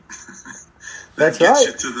sub-8 that gets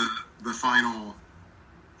you to the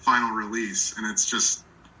final release, and it's just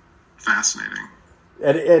fascinating.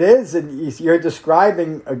 It is, and you're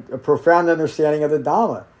describing a profound understanding of the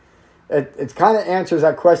Dhamma. It kind of answers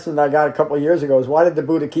that question that I got a couple of years ago, is why did the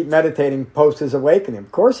Buddha keep meditating post his awakening?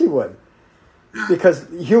 Of course he would. Yeah. Because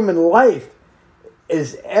human life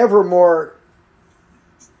is ever more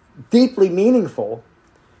deeply meaningful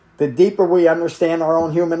the deeper we understand our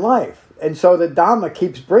own human life. And so the Dhamma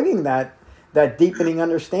keeps bringing that deepening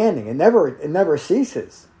understanding. It never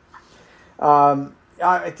ceases.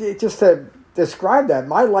 Just to describe that,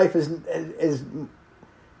 my life is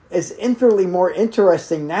infinitely more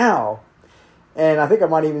interesting now, and I think I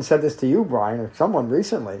might even said this to you, Brian, or someone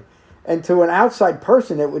recently, and to an outside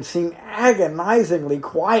person it would seem agonizingly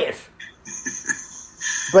quiet.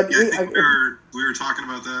 But yeah, I think we were talking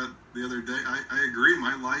about that the other day. I agree.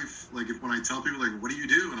 My life, like when I tell people, like, what do you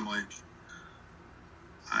do? And I'm like,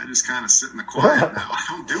 I just kind of sit in the quiet now. I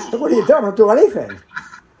don't do a What do you do? I don't do anything.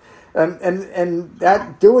 And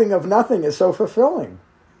that doing of nothing is so fulfilling.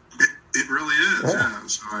 It really is, yeah.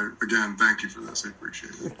 So, again, thank you for this. I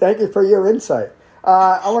appreciate it. Thank you for your insight.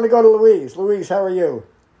 I want to go to Louise. Louise, how are you?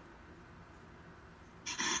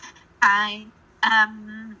 Hi.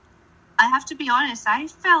 I have to be honest, I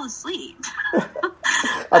fell asleep.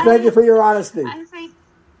 Thank you for your honesty. I think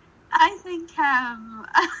I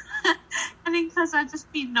think because I've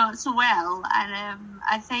just been not so well, and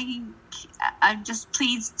I think I'm just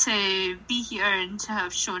pleased to be here and to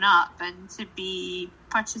have shown up and to be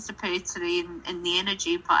participatory in the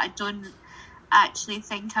energy, but I don't actually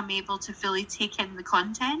think I'm able to fully take in the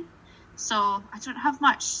content, so I don't have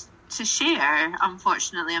much to share,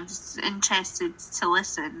 unfortunately. I'm just interested to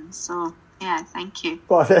listen, so yeah, thank you.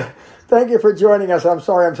 Well, thank you for joining us. I'm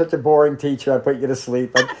sorry I'm such a boring teacher. I put you to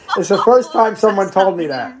sleep. But it's the first time someone told me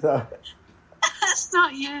that. So. It's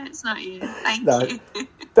not you. Thank you.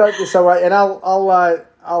 Thank you so much. And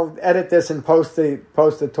I'll edit this and post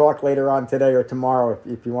the talk later on today or tomorrow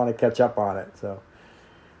if you want to catch up on it. So,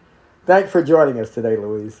 thanks for joining us today,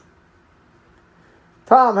 Louise.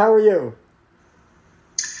 Tom, how are you?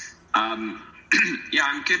 Yeah,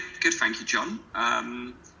 I'm good. Good, thank you, John.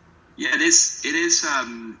 Yeah, it is.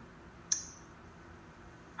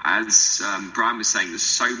 As Brian was saying, there's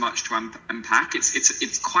so much to unpack.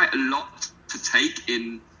 It's quite a lot to take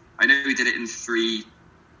in. I know we did it in three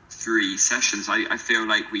sessions. I feel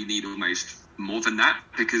like we need almost more than that,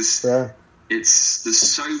 because there's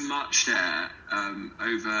so much there.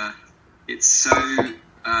 It's so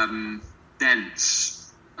dense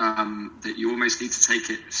that you almost need to take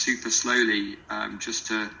it super slowly just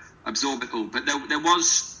to absorb it all. But there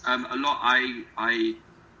was a lot I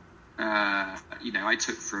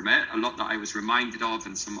took from it, a lot that I was reminded of,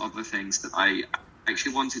 and some other things that I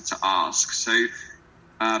actually wanted to ask. So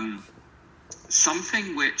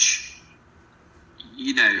something which,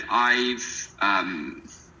 I've,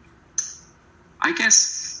 I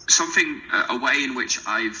guess something, a way in which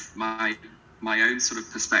I've, my own sort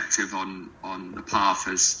of perspective on the path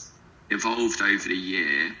has evolved over the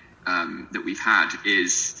year that we've had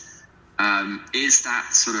is that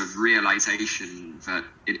sort of realization that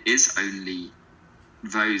it is only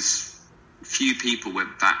those few people with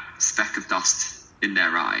that speck of dust in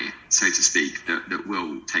their eye, so to speak, that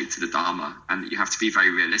will take to the Dharma, and that you have to be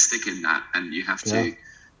very realistic in that, and you have to,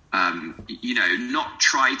 not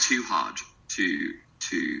try too hard to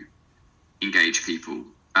engage people.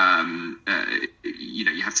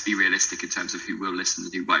 You have to be realistic in terms of who will listen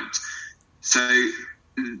and who won't. So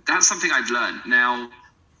that's something I've learned now.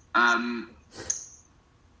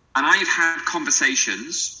 And I've had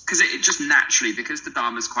conversations, because it just naturally, because the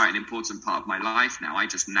Dharma is quite an important part of my life now, I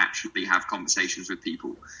just naturally have conversations with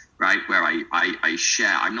people, right, where I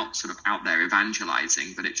share. I'm not sort of out there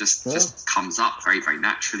evangelizing, but it just comes up very, very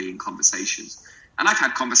naturally in conversations. And I've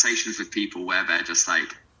had conversations with people where they're just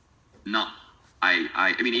like, not,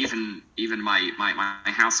 I mean, even my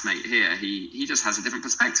housemate here, he just has a different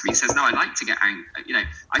perspective. He says, no, I like to get angry.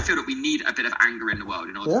 I feel that we need a bit of anger in the world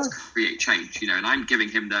in order to create change, and I'm giving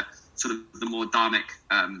him the sort of the more dharmic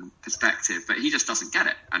perspective, but he just doesn't get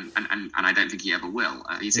it. And I don't think he ever will.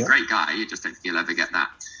 He's a great guy. I just don't think he'll ever get that.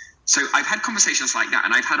 So I've had conversations like that.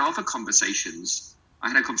 And I've had other conversations. I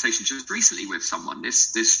had a conversation just recently with someone,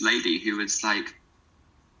 this lady who was like,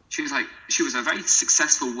 she was a very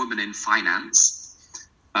successful woman in finance,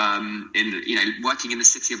 working in the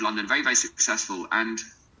City of London, very, very successful. And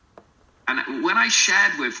when I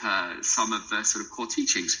shared with her some of the sort of core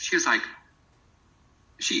teachings, she was like,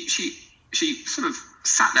 she sort of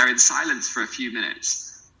sat there in silence for a few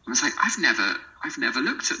minutes. I was like, I've never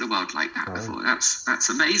looked at the world like that before. That's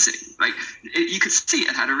amazing. Like you could see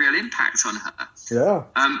it had a real impact on her. Yeah.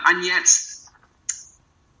 And yet,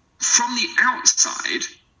 from the outside,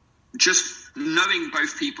 just knowing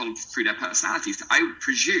both people through their personalities, I would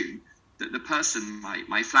presume that the person,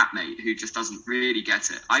 my flatmate, who just doesn't really get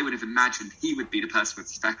it, I would have imagined he would be the person with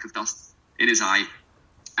the speck of dust in his eye,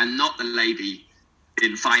 and not the lady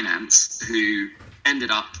in finance who ended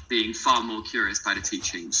up being far more curious by the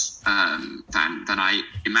teachings than I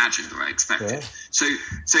imagined or I expected. Yeah.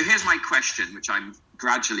 So here's my question, which I'm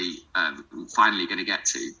gradually finally going to get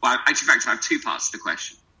to. Well, actually, in fact, I have two parts to the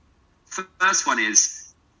question. First one is,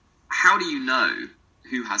 how do you know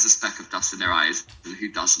who has a speck of dust in their eyes and who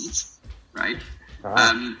doesn't, right?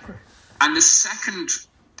 And the second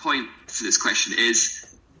point to this question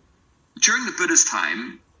is, during the Buddha's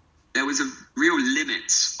time, there was a real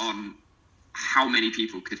limit on how many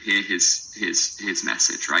people could hear his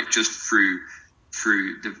message, right? Just through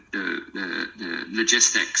the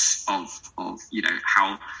logistics of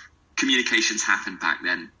how communications happened back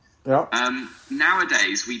then. Yeah.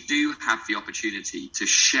 Nowadays, we do have the opportunity to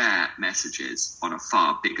share messages on a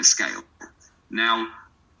far bigger scale. Now,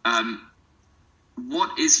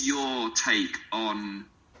 what is your take on,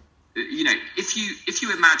 if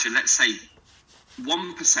you imagine, let's say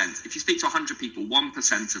 1%, if you speak to 100 people,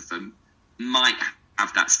 1% of them might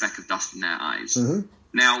have that speck of dust in their eyes. Mm-hmm.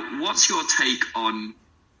 Now, what's your take on,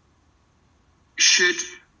 should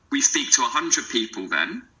we speak to 100 people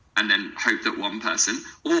then, and then hope that one person,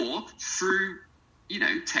 or through,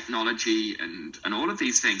 technology and all of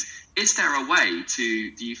these things, is there a way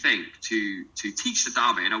to, do you think, to teach the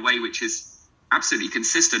Dharma in a way which is absolutely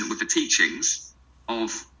consistent with the teachings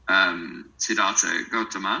of Siddhartha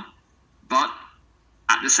Gautama, but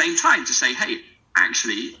at the same time to say, hey,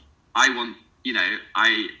 actually, I want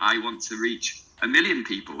to reach 1 million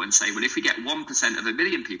people, and say, well, if we get 1% of 1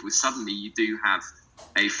 million people, suddenly you do have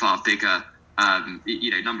a far bigger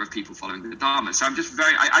number of people following the Dharma. So I'm just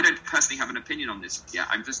I don't personally have an opinion on this yet.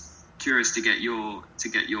 I'm just curious to get your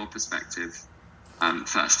perspective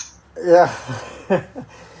first. Yeah.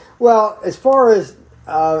 Well, as far as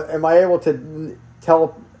am I able to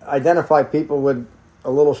identify people with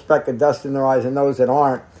a little speck of dust in their eyes and those that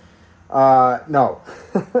aren't? No.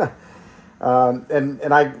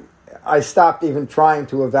 And I stopped even trying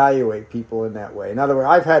to evaluate people in that way. In other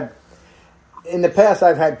words, in the past,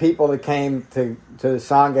 I've had people that came to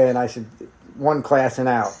Sangha, and I said, one class and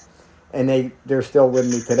out. And they're still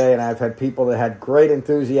with me today. And I've had people that had great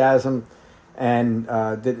enthusiasm and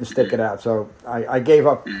didn't stick it out. So I gave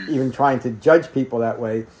up even trying to judge people that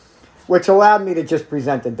way, which allowed me to just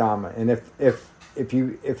present the Dhamma. And if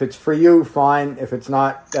it's for you, fine. If it's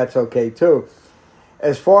not, that's okay too.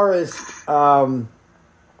 As far as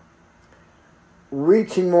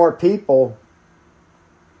reaching more people,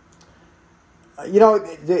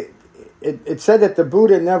 it said that the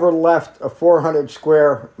Buddha never left a 400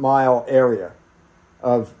 square mile area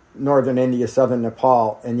of northern India, southern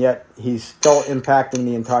Nepal, and yet he's still impacting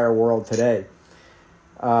the entire world today.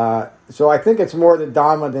 So I think it's more the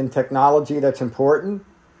Dhamma than technology that's important.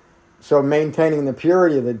 So maintaining the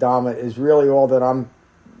purity of the Dhamma is really all that I'm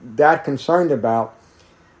that concerned about.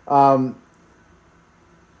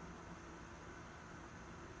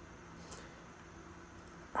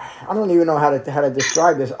 I don't even know how to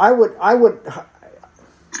describe this. I would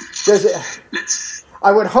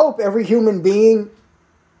hope every human being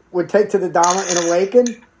would take to the Dhamma and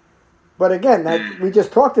awaken. But again, we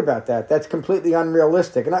just talked about that. That's completely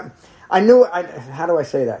unrealistic. And how do I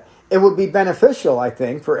say that? It would be beneficial, I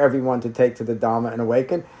think, for everyone to take to the Dhamma and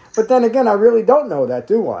awaken. But then again, I really don't know that,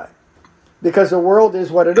 do I? Because the world is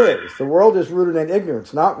what it is. The world is rooted in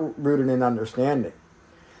ignorance, not rooted in understanding.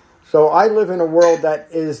 So I live in a world that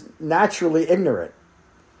is naturally ignorant.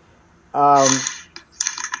 But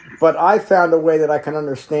I found a way that I can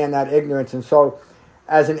understand that ignorance. And so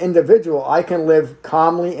as an individual, I can live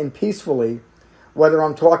calmly and peacefully, whether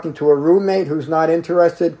I'm talking to a roommate who's not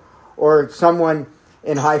interested or someone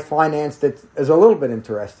in high finance that is a little bit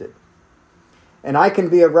interested. And I can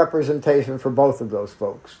be a representation for both of those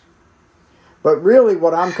folks. But really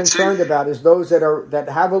what I'm concerned about is those that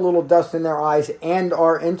have a little dust in their eyes and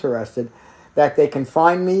are interested, that they can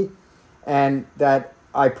find me and that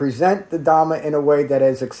I present the Dhamma in a way that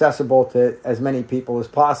is accessible to as many people as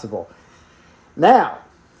possible. Now,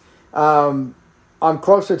 I'm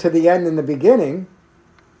closer to the end than the beginning.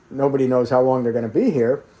 Nobody knows how long they're going to be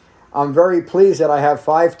here. I'm very pleased that I have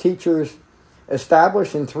 5 teachers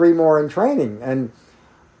established and 3 more in training. And,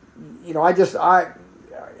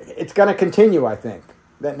 it's going to continue, I think.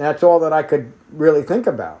 That's all that I could really think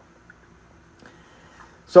about.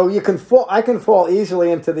 So I can fall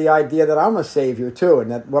easily into the idea that I'm a savior too,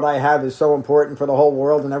 and that what I have is so important for the whole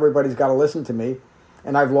world and everybody's got to listen to me,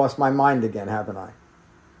 and I've lost my mind again, haven't I?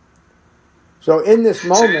 So in this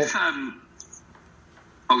moment...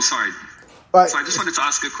 sorry. So I just wanted to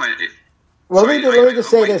ask a question. Well, let me just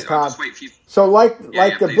say this, Tom. So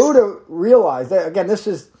the Buddha realized, that, again, this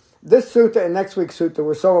sutta and next week's sutta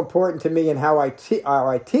were so important to me in how I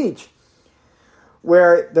teach,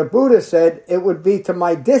 where the Buddha said it would be to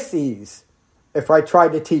my dis-ease if I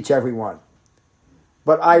tried to teach everyone.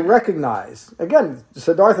 But I recognize, again,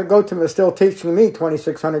 Siddhartha Gautama is still teaching me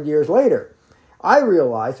 2,600 years later. I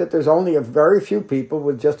realize that there's only a very few people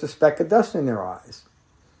with just a speck of dust in their eyes.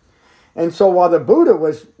 And so while the Buddha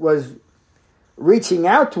was reaching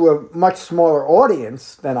out to a much smaller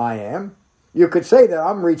audience than I am, you could say that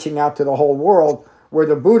I'm reaching out to the whole world, where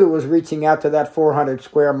the Buddha was reaching out to that 400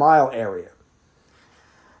 square mile area.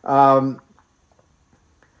 The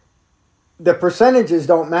percentages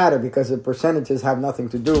don't matter because the percentages have nothing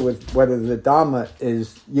to do with whether the Dhamma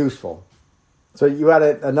is useful. So you had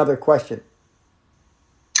another question.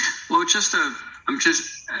 Well, I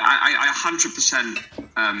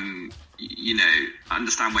 100%,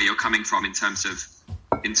 understand where you're coming from in terms of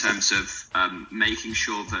making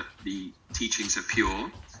sure that the teachings are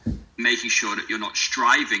pure, making sure that you're not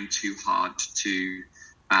striving too hard to,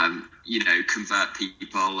 convert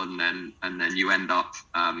people, and then you end up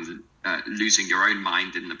losing your own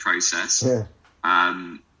mind in the process. Yeah.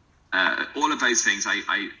 All of those things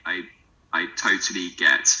I totally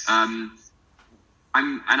get.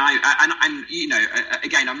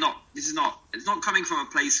 It's not coming from a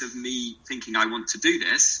place of me thinking I want to do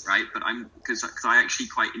this, right? But because I actually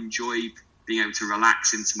quite enjoy being able to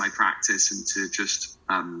relax into my practice and to just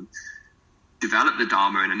develop the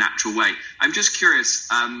Dharma in a natural way. I'm just curious,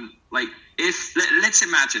 let's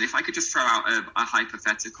imagine if I could just throw out a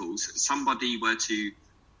hypothetical, somebody were to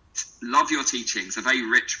love your teachings, a very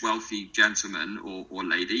rich, wealthy gentleman or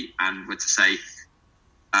lady, and were to say,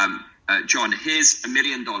 John, here's $1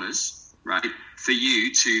 million, right, for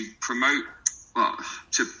you to promote,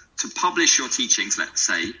 to publish your teachings, let's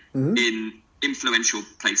say, in influential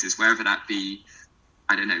places, wherever that be.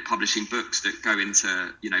 I don't know, publishing books that go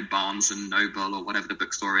into, Barnes and Noble or whatever the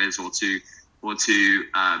bookstore is, or to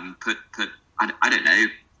put I don't know,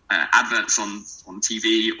 adverts on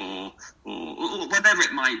TV or whatever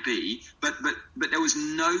it might be, but there was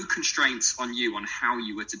no constraints on you on how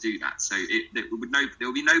you were to do that. So there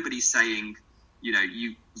will be nobody saying,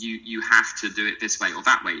 you have to do it this way or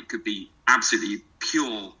that way. It could be absolutely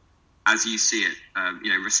pure as you see it,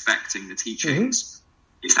 respecting the teachings.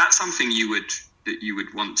 Is that something that you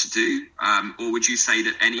would want to do, or would you say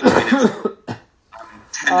that any kind of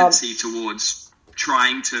tendency towards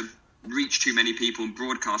trying to reach too many people and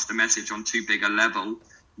broadcast the message on too big a level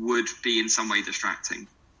would be in some way distracting?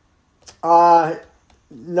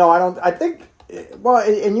 No, I don't. I think, well,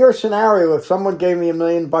 in your scenario, if someone gave me $1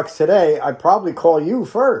 million today, I'd probably call you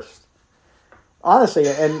first, honestly,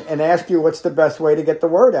 and ask you what's the best way to get the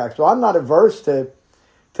word out. So I'm not averse to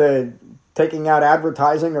taking out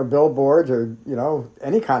advertising or billboards or,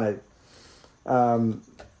 any kind of,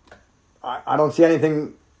 I don't see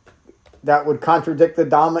anything that would contradict the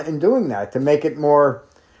Dhamma in doing that. To make it more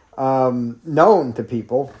known to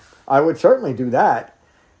people, I would certainly do that.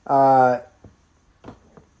 But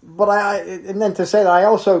and then to say that I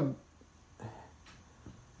also,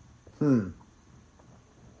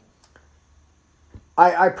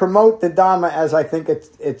 I promote the Dhamma as I think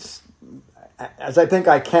as I think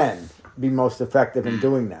I can be most effective in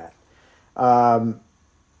doing that. But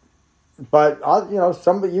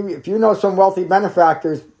if you know some wealthy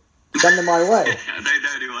benefactors, send them my way. I don't know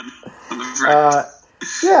anyone, I'm afraid.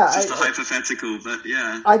 Just a hypothetical, but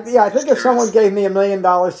yeah. I think if someone gave me $1 million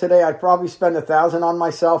today, I'd probably spend $1,000 on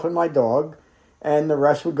myself and my dog, and the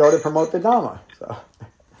rest would go to promote the Dhamma. So,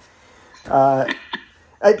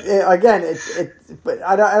 but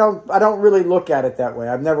I don't really look at it that way.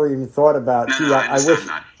 I've never even thought about. I wish.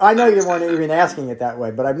 That. I know you weren't even asking it that way,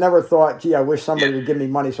 but I've never thought, I wish somebody would give me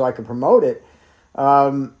money so I could promote it.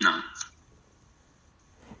 No.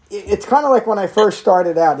 It's kind of like when I first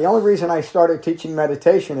started out. The only reason I started teaching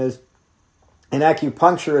meditation is an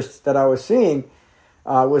acupuncturist that I was seeing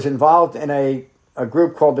was involved in a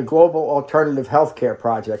group called the Global Alternative Healthcare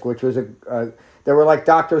Project, which was they were like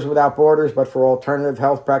Doctors Without Borders, but for alternative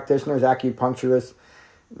health practitioners, acupuncturists,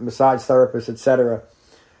 massage therapists, etc.,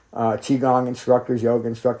 qigong instructors, yoga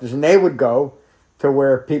instructors, and they would go to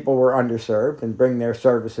where people were underserved and bring their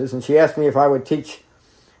services. And she asked me if I would teach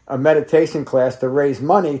a meditation class to raise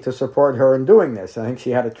money to support her in doing this. I think she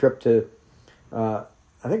had a trip to, I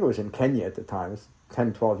think it was in Kenya at the time. It was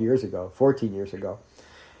 10, 12 years ago, 14 years ago.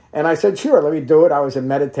 And I said, sure, let me do it. I was a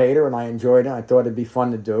meditator and I enjoyed it. I thought it'd be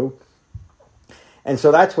fun to do. And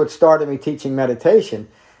so that's what started me teaching meditation.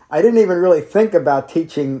 I didn't even really think about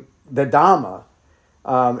teaching the Dhamma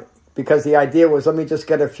because the idea was, let me just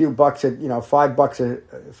get a few bucks,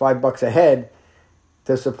 $5 a head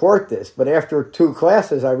to support this. But after 2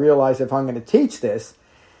 classes, I realized if I'm going to teach this,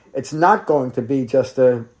 it's not going to be just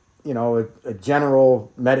a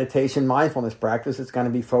general meditation mindfulness practice. It's going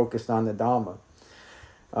to be focused on the Dhamma.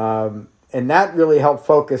 And that really helped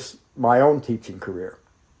focus my own teaching career.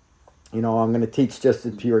 I'm going to teach just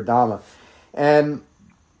the pure Dhamma. And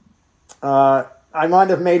I might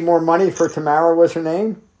have made more money for Tamara, was her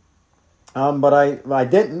name. But I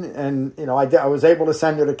didn't. And, I was able to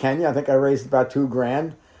send her to Kenya. I think I raised about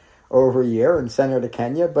 $2,000 over a year and sent her to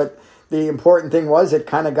Kenya. But the important thing was it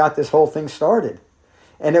kind of got this whole thing started.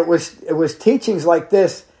 And it was teachings like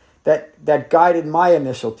this that guided my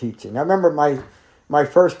initial teaching. I remember my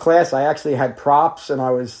first class, I actually had props, and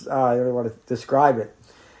I was, I don't want to describe it,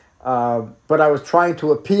 but I was trying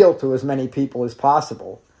to appeal to as many people as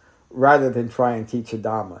possible rather than try and teach a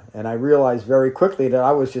Dhamma. And I realized very quickly that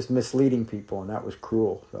I was just misleading people, and that was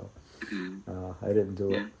cruel. So I didn't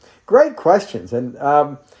do it. Great questions. And, again,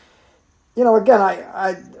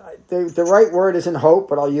 the right word isn't hope,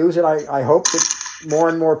 but I'll use it. I hope that more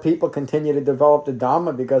and more people continue to develop the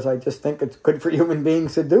Dhamma, because I just think it's good for human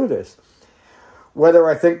beings to do this. Whether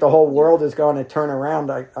I think the whole world is going to turn around,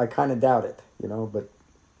 I kind of doubt it, but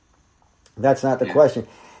that's not the question.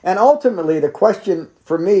 And ultimately, the question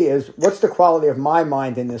for me is, what's the quality of my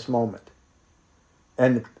mind in this moment?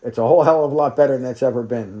 And it's a whole hell of a lot better than it's ever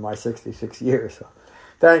been in my 66 years. So,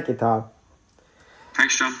 thank you, Tom.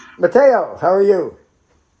 Thanks, John. Matteo, how are you?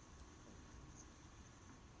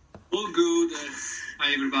 All good.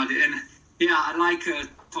 Hi, everybody. And I like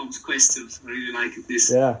Tom's questions. I really like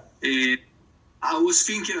this. Yeah. I was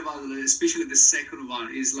thinking about, especially the second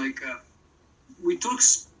one, is like, we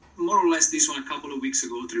talked more or less this one a couple of weeks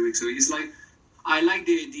ago, 3 weeks ago. It's like, I like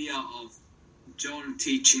the idea of John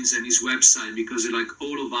teachings and his website, because like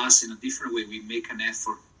all of us in a different way, we make an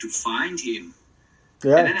effort to find him.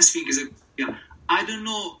 Yeah. And then I think I don't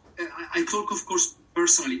know. I talk, of course,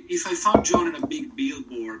 personally. If I found John in a big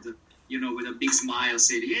billboard, with a big smile,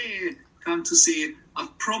 saying, "Hey, come to see it," I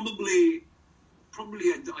probably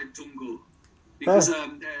I don't go, because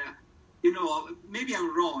maybe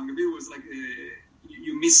I'm wrong. Maybe it was like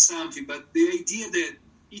you miss something. But the idea that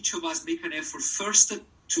each of us make an effort first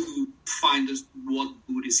to find what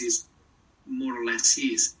Buddhism is more or less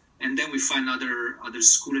is, and then we find other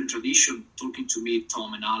school and tradition. Talking to me,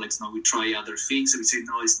 Tom and Alex, now we try other things, and we say,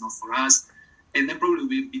 no, it's not for us. And then probably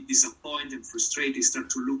we'll be disappointed and frustrated, start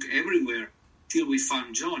to look everywhere till we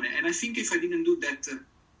find John. And I think if I didn't do that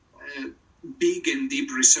big and deep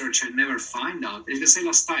research, I'd never find out. As I said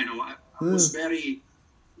last time, I was very,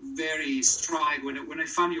 very struck when I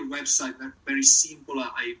found your website, very simple.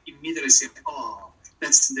 I immediately said,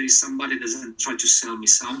 there is somebody that doesn't try to sell me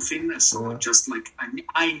something. So just like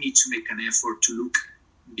I need to make an effort to look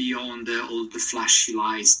beyond all the flashy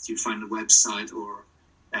lights you find on the website or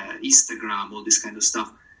Instagram, all this kind of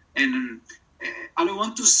stuff. And I don't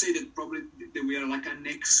want to say that probably that we are like an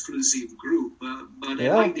exclusive group, but I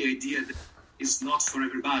like the idea that it's not for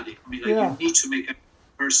everybody. I mean, you need to make it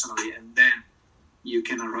personally, and then you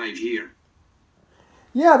can arrive here.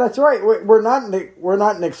 Yeah, that's right. We're not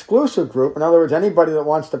an exclusive group. In other words, anybody that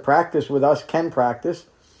wants to practice with us can practice,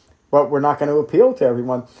 but we're not going to appeal to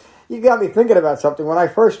everyone. You got me thinking about something. When I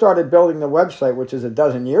first started building the website, which is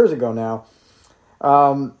 12 years ago now,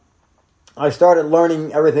 I started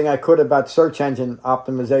learning everything I could about search engine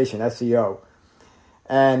optimization, SEO.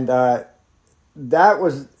 And that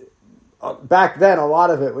was, back then, a lot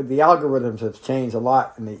of it, the algorithms have changed a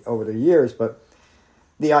lot over the years, but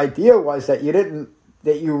the idea was that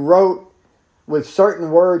you wrote with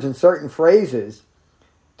certain words and certain phrases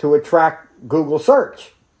to attract Google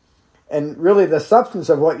search. And really the substance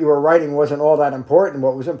of what you were writing wasn't all that important.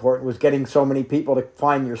 What was important was getting so many people to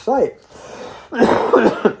find your site.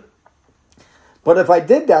 But if I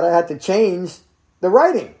did that, I had to change the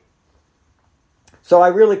writing. So I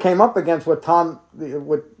really came up against what Tom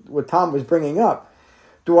was bringing up.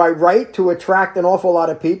 Do I write to attract an awful lot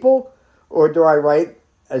of people, or do I write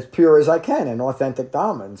as pure as I can, an authentic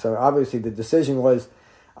Dhamma? And so obviously the decision was,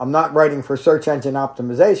 I'm not writing for search engine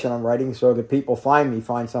optimization. I'm writing so that people find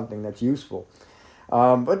something that's useful.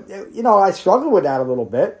 But I struggle with that a little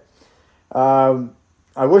bit.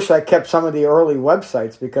 I wish I kept some of the early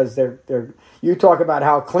websites, because they're. You talk about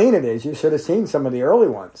how clean it is. You should have seen some of the early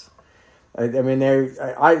ones. I mean,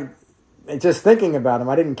 just thinking about them,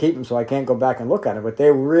 I didn't keep them, so I can't go back and look at them. But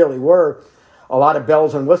they really were a lot of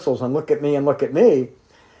bells and whistles and look at me and look at me.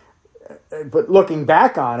 But looking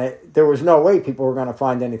back on it, there was no way people were going to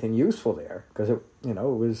find anything useful there, because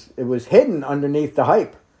it was hidden underneath the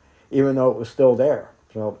hype, even though it was still there.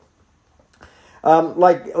 So,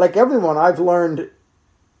 like everyone, I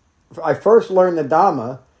first learned the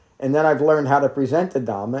Dhamma, and then I've learned how to present the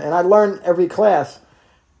Dhamma, and I learn every class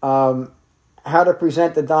how to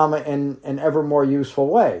present the Dhamma in an ever more useful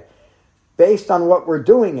way, based on what we're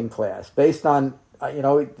doing in class, based on,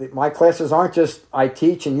 my classes aren't just I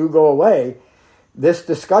teach and you go away. This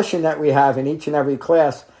discussion that we have in each and every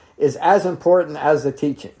class is as important as the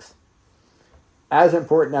teachings. As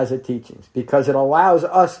important as the teachings, because it allows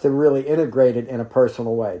us to really integrate it in a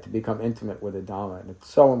personal way, to become intimate with the Dhamma, and it's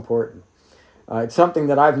so important. It's something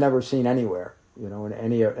that I've never seen anywhere, in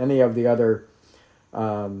any of the other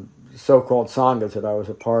so-called sanghas that I was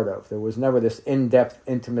a part of. There was never this in-depth,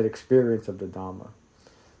 intimate experience of the Dhamma.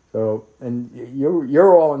 So, and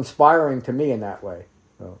you're all inspiring to me in that way.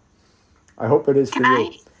 So, I hope it is for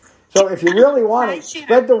you. So, if you really want it,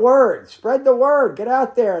 spread the word. Spread the word. Get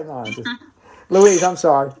out there. No, Louise, I'm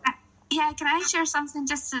sorry. Yeah, can I share something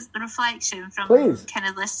just as a reflection from Please. kind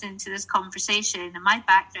of listening to this conversation? And my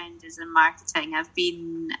background is in marketing. I've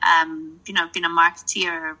been, I've been a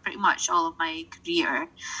marketeer pretty much all of my career.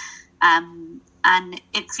 And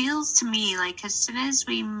it feels to me like as soon as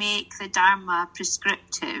we make the Dharma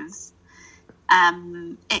prescriptive,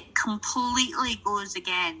 it completely goes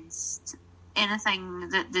against anything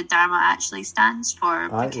that the Dharma actually stands for.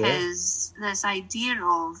 Because this idea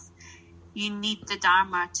of you need the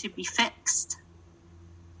Dharma to be fixed.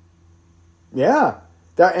 Yeah.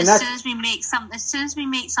 As soon as we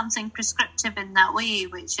make something prescriptive in that way,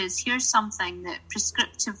 which is here's something that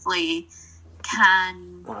prescriptively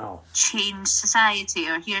can change society,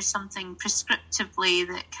 or here's something prescriptively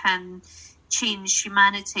that can change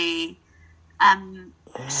humanity,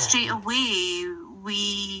 straight away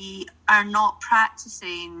we are not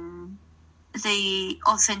practicing the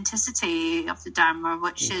authenticity of the Dharma,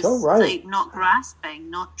 which is like not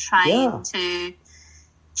grasping, not trying to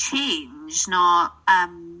change, not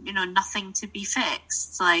nothing to be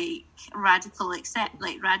fixed, like radical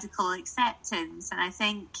acceptance. And I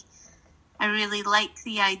think I really like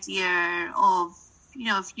the idea of,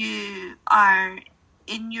 if you are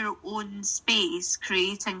in your own space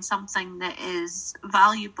creating something that is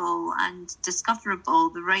valuable and discoverable,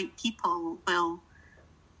 the right people will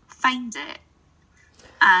find it,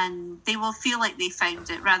 and they will feel like they found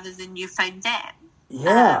it rather than you found them.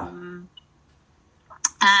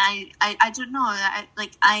 I don't know. I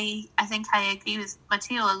think I agree with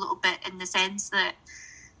Matteo a little bit in the sense that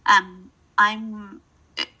I'm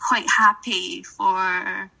quite happy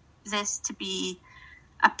for this to be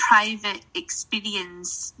a private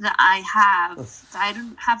experience that I have, that I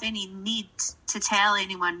don't have any need to tell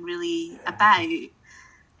anyone really about,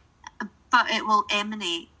 but it will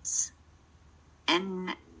emanate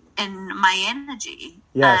in my energy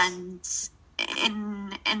and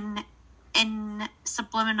in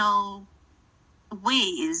subliminal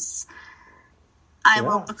ways. I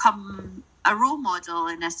will become a role model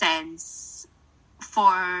in a sense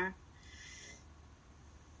for,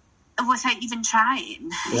 without even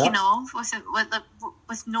trying, with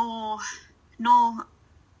no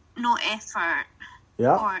effort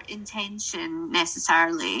or intention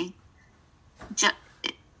necessarily. So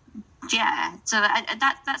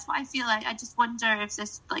that's what I feel like. I just wonder if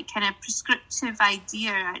this kind of prescriptive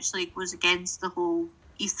idea actually goes against the whole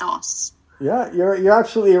ethos. Yeah, you're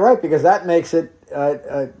absolutely right, because that makes it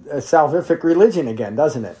a salvific religion again,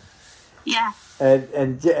 doesn't it? Yeah.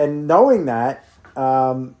 And knowing that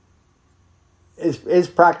is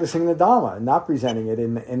practicing the Dhamma and not presenting it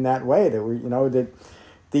in that way, that that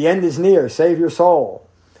the end is near, save your soul.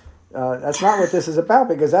 That's not what this is about,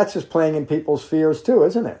 because that's just playing in people's fears too,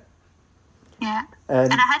 isn't it? Yeah.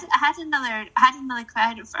 And I had another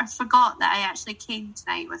question. I forgot that I actually came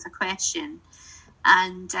tonight with a question,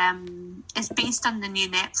 and it's based on the new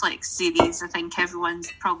Netflix series. I think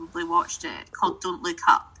everyone's probably watched it, called Don't Look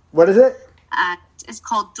Up. What is it? It's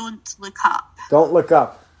called Don't Look Up. Don't Look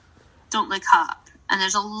Up. Don't Look Up. And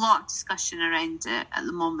there's a lot of discussion around it at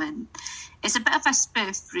the moment. It's a bit of a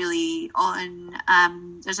spoof, really, on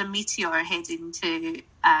there's a meteor heading to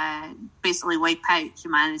basically wipe out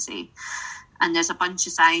humanity. And there's a bunch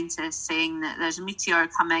of scientists saying that there's a meteor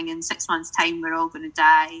coming in 6 months' time, we're all going to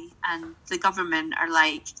die. And the government are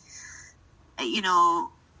like,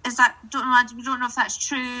 is that, we don't know if that's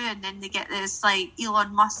true. And then they get this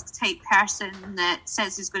Elon Musk type person that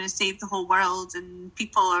says he's going to save the whole world, and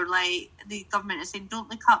people are the government is saying,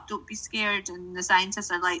 don't look up, don't be scared, and the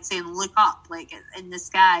scientists are saying, look up, in the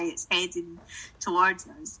sky, it's heading towards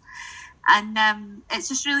us. And it's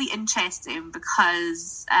just really interesting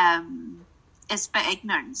because it's about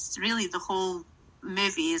ignorance. Really, the whole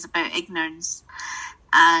movie is about ignorance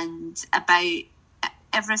and about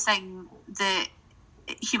everything that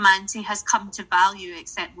humanity has come to value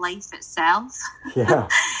except life itself. Yeah.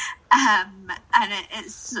 And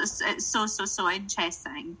it's so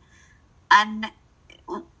interesting, and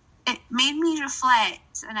it made me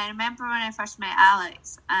reflect. And I remember when I first met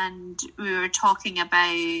Alex, and we were talking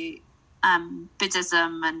about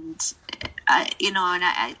Buddhism, and and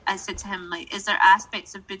I said to him, is there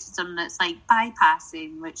aspects of Buddhism that's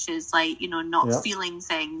bypassing, which is not feeling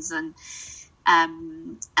things, and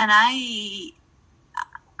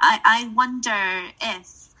I wonder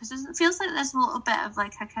if, because it feels like there's a little bit of a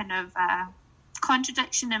kind of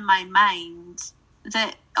contradiction in my mind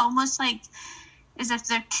that almost like as if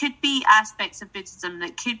there could be aspects of Buddhism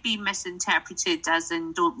that could be misinterpreted as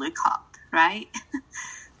in don't look up, right?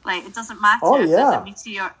 Like it doesn't matter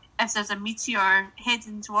if there's a meteor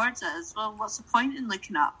heading towards us. Well, what's the point in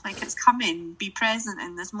looking up? Like it's coming, be present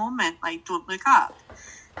in this moment, like don't look up.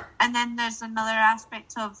 And then there's another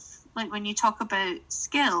aspect of like when you talk about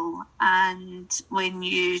skill and when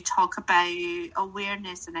you talk about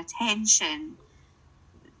awareness and attention,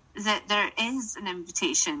 that there is an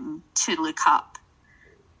invitation to look up.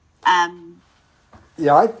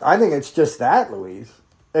 Yeah, I think it's just that, Louise.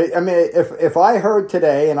 I mean, if I heard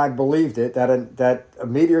today and I believed it that a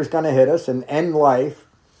meteor is going to hit us and end life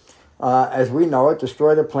as we know it,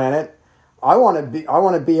 destroy the planet, I want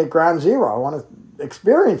to be at ground zero. I want to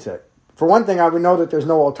experience it. For one thing, I would know that there's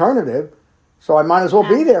no alternative, so I might as well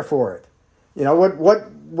be there for it. You know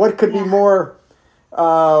what could be more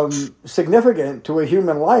significant to a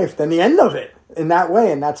human life than the end of it in that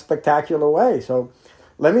way, in that spectacular way? So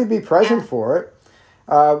let me be present for it.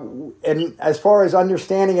 And as far as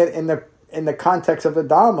understanding it in the context of the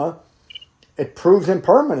Dhamma, it proves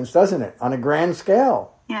impermanence, doesn't it, on a grand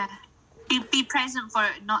scale? Yeah. Be present for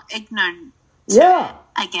it, not ignorant. Yeah.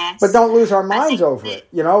 I guess. But don't lose our minds over it.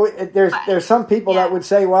 You know, there's some people that would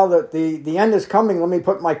say, well, the end is coming, let me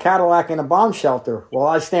put my Cadillac in a bomb shelter while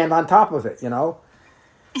I stand on top of it, you know?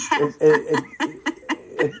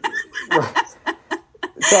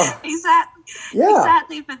 Exactly. Yeah.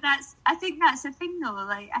 Exactly, but I think that's the thing though.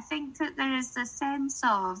 Like, I think that there is a sense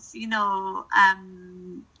of, you know,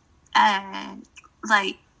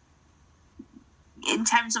 like, in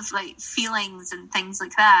terms of like feelings and things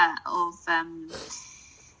like that, of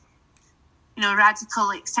you know,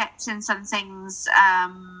 radical acceptance and things.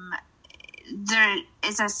 There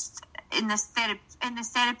is in this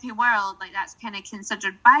therapy world, like that's kind of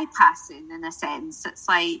considered bypassing in a sense. It's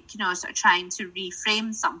like, you know, sort of trying to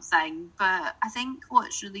reframe something. But I think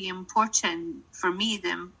what's really important for me,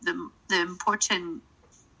 the important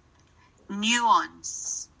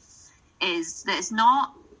nuance is that it's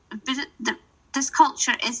not. This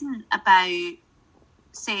culture isn't about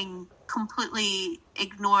saying completely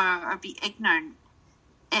ignore or be ignorant.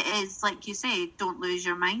 It is, like you say, don't lose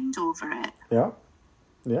your mind over it. Yeah.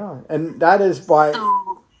 Yeah. And that is by...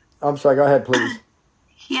 So, I'm sorry, go ahead, please.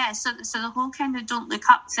 Yeah, so the whole kind of don't look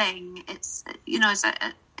up thing, it's, you know,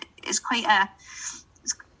 it's quite a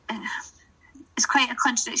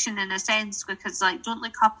contradiction in a sense, because, like, don't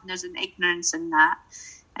look up and there's an ignorance in that.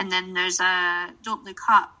 And then there's a don't look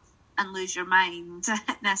up and lose your mind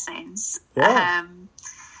in a sense. Yeah.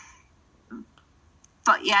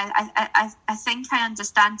 But yeah, I think I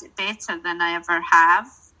understand it better than I ever have.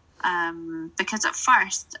 Because at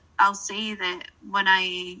first, I'll say that when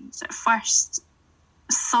I sort of first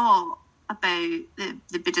thought about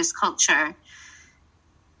the Buddhist culture,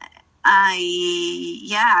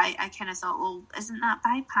 I kind of thought, well, isn't that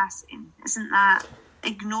bypassing? Isn't that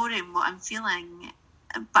ignoring what I'm feeling?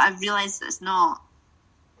 But I realized that it's not.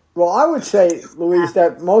 Well, I would say, Louise,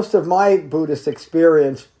 that most of my Buddhist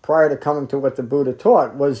experience prior to coming to what the Buddha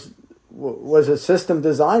taught was a system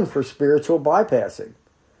designed for spiritual bypassing.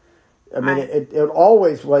 I mean, it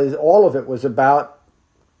always was, all of it was about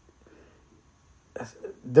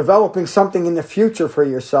developing something in the future for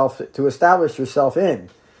yourself to establish yourself in.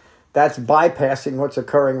 That's bypassing what's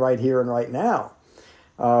occurring right here and right now.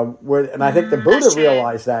 And I think the Buddha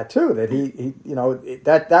realized that too, that he you know,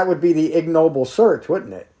 that would be the ignoble search,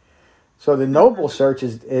 wouldn't it? So the noble search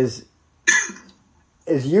is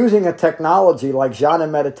using a technology like jhana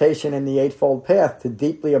meditation and the Eightfold Path to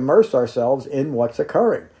deeply immerse ourselves in what's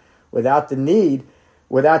occurring, without the need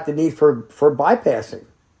for bypassing.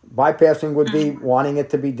 Bypassing would be wanting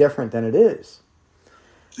it to be different than it is.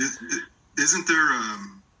 Isn't there?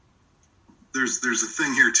 There's a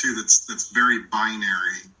thing here too that's very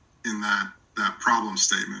binary in that problem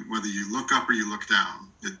statement. Whether you look up or you look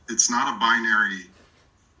down, it's not a binary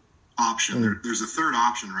option. There's a third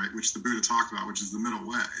option, right, which the Buddha talked about, which is the middle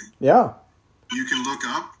way. Yeah. You can look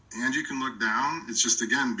up and you can look down. It's just,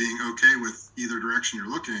 again, being okay with either direction you're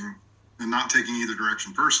looking and not taking either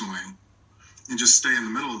direction personally, and just stay in the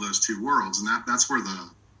middle of those two worlds. And that's where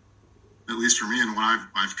at least for me and what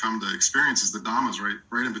I've come to experience, is the Dhamma's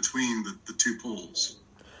right in between the two poles.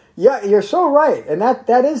 Yeah, you're so right. And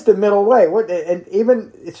that is the middle way. And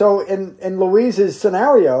even so in Louise's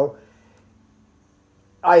scenario,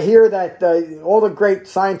 I hear that all the great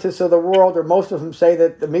scientists of the world, or most of them, say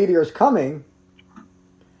that the meteor is coming,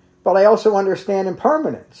 but I also understand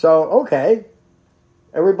impermanence. So, okay,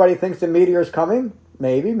 everybody thinks the meteor is coming.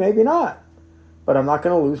 Maybe, maybe not. But I'm not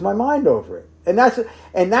going to lose my mind over it. And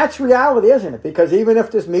that's reality, isn't it? Because even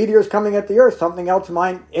if this meteor is coming at the Earth, something else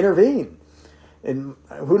might intervene. And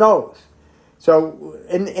who knows? So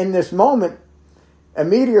in this moment, a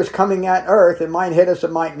meteor is coming at Earth. It might hit us,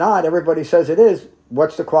 it might not. Everybody says it is.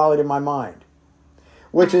 What's the quality of my mind?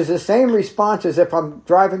 Which is the same response as if I'm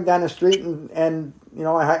driving down the street and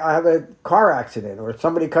I have a car accident, or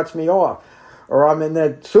somebody cuts me off, or I'm in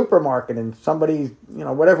the supermarket and somebody,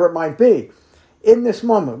 whatever it might be. In this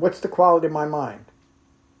moment, what's the quality of my mind?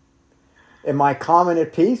 Am I calm and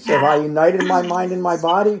at peace? Have I united my mind and my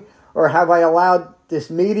body? Or have I allowed this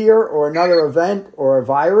meteor or another event or a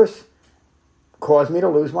virus cause me to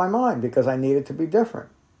lose my mind because I need it to be different?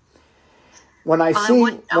 I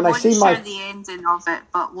won't share the ending of it,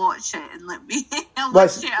 but watch it and let me. I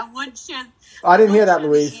won't share. I didn't hear that,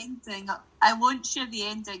 Louise. I won't share the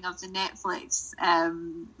ending of the Netflix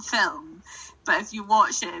film, but if you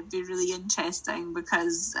watch it, it'd be really interesting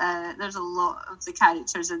because there's a lot of the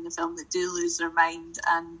characters in the film that do lose their mind,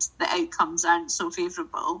 and the outcomes aren't so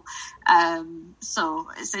favourable. So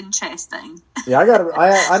it's interesting. Yeah,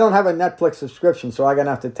 I don't have a Netflix subscription, so I'm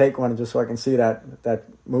gonna have to take one just so I can see that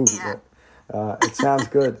movie. Yeah. It sounds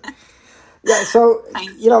good. Yeah, so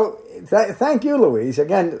thank you, Louise.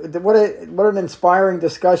 Again, what an inspiring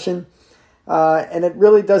discussion, and it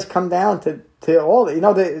really does come down to all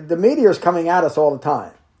the meteor's coming at us all the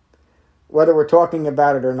time, whether we're talking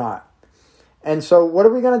about it or not. And so, what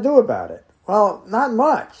are we going to do about it? Well, not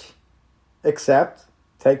much, except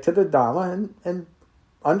take to the Dhamma and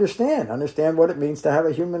understand what it means to have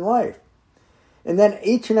a human life, and then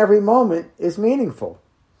each and every moment is meaningful.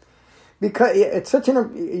 Because it's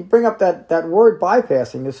you bring up that word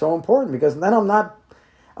bypassing is so important, because then I'm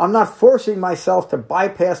not forcing myself to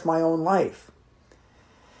bypass my own life.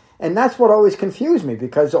 And that's what always confused me,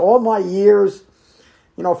 because all my years,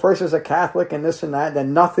 first as a Catholic and this and that,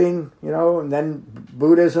 then nothing, and then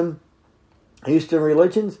Buddhism, Eastern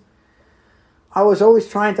religions, I was always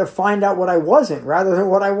trying to find out what I wasn't rather than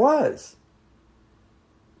what I was.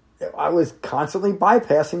 I was constantly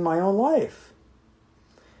bypassing my own life.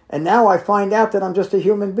 And now I find out that I'm just a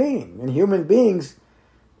human being. And human beings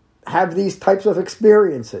have these types of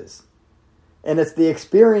experiences. And it's the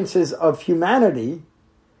experiences of humanity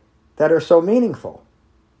that are so meaningful,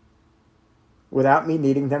 without me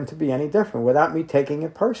needing them to be any different, without me taking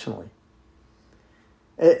it personally.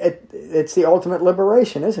 It's the ultimate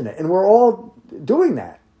liberation, isn't it? And we're all doing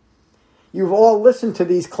that. You've all listened to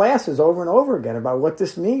these classes over and over again about what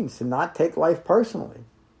this means to not take life personally.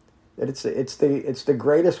 That it's the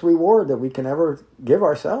greatest reward that we can ever give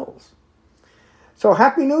ourselves. So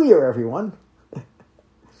Happy New Year, everyone.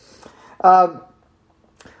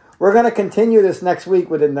 We're going to continue this next week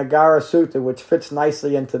with the Nagara Sutta, which fits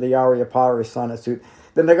nicely into the Aryapariyasana Sutta.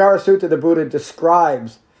 The Nagara Sutta, the Buddha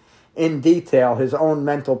describes in detail his own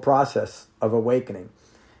mental process of awakening.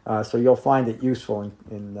 So you'll find it useful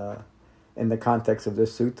in the context of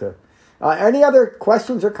this sutta. Any other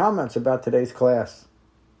questions or comments about today's class?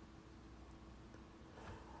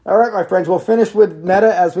 All right, my friends, we'll finish with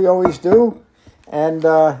metta as we always do. And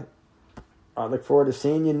I look forward to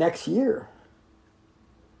seeing you next year.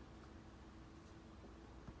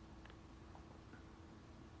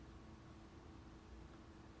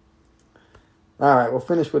 All right, we'll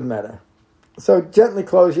finish with metta. So gently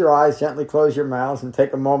close your eyes, gently close your mouths, and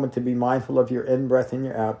take a moment to be mindful of your in-breath and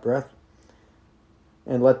your out-breath.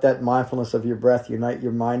 And let that mindfulness of your breath unite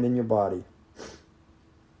your mind and your body.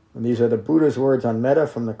 And these are the Buddha's words on metta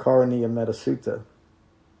from the Karaniya Metta Sutta.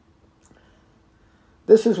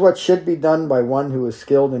 This is what should be done by one who is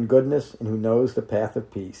skilled in goodness and who knows the path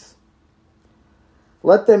of peace.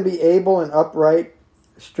 Let them be able and upright,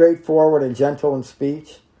 straightforward and gentle in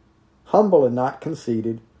speech, humble and not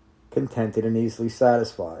conceited, contented and easily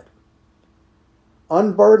satisfied,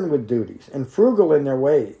 unburdened with duties and frugal in their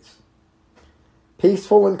ways,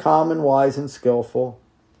 peaceful and calm and wise and skillful,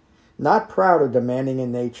 not proud or demanding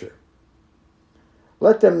in nature.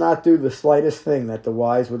 Let them not do the slightest thing that the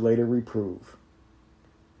wise would later reprove.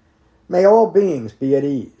 May all beings be at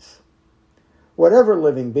ease. Whatever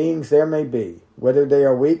living beings there may be, whether they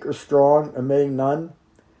are weak or strong, omitting none,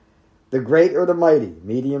 the great or the mighty,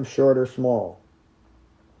 medium, short, or small,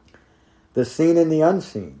 the seen and the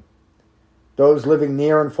unseen, those living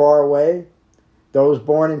near and far away, those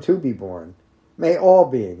born and to be born, may all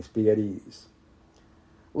beings be at ease.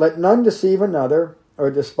 Let none deceive another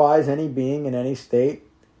or despise any being in any state.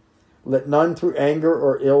 Let none through anger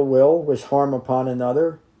or ill will wish harm upon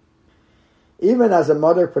another. Even as a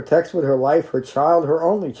mother protects with her life her child, her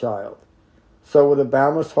only child, so with a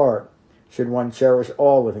boundless heart should one cherish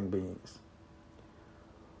all living beings.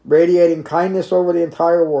 Radiating kindness over the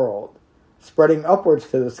entire world, spreading upwards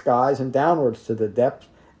to the skies and downwards to the depths,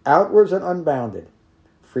 outwards and unbounded,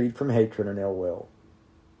 freed from hatred and ill will.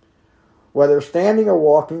 Whether standing or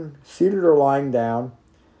walking, seated or lying down,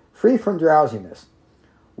 free from drowsiness,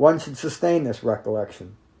 one should sustain this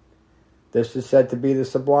recollection. This is said to be the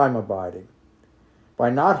sublime abiding. By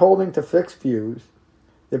not holding to fixed views,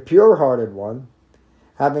 the pure-hearted one,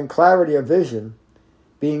 having clarity of vision,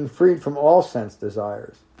 being freed from all sense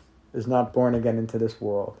desires, is not born again into this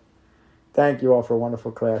world. Thank you all for a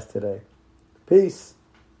wonderful class today. Peace.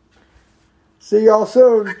 See y'all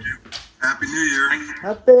soon. Thank you. Happy New Year.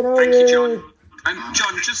 Happy New Thank Year. you, John.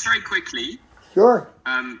 John, just very quickly, Sure.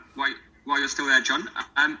 while you're still there, John,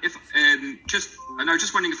 just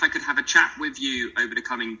wondering if I could have a chat with you over the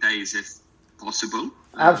coming days, if possible.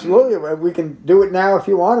 Absolutely. We can do it now if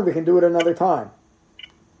you want, or we can do it another time.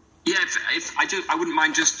 Yeah, if I wouldn't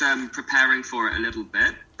mind just preparing for it a little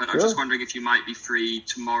bit, but I was just wondering if you might be free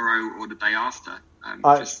tomorrow or the day after.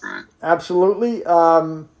 Absolutely.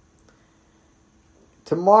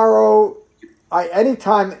 Tomorrow,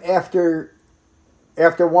 anytime after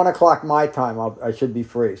 1 o'clock my time, I should be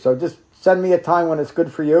free. So just send me a time when it's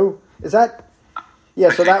good for you. Is that? Yeah.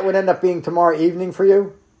 Okay. So that would end up being tomorrow evening for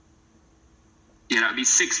you. Yeah, that would be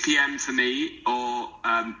 6 p.m. for me, or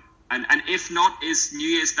and if not, is New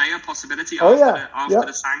Year's Day a possibility? After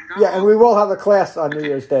the Sangha? Yeah, and we will have a class on New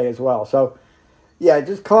Year's Day as well. So, yeah,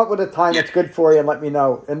 just come up with a time that's good for you and let me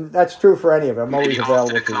know. And that's true for any of them. I'm always available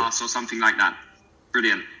after the class or something like that.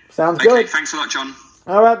 Brilliant. Sounds good. Thanks a lot, John.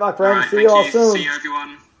 All right, my friend. See you all soon. See you,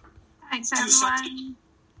 everyone. Thanks, everyone. Happy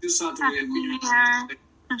New Year.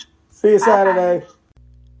 See you Saturday.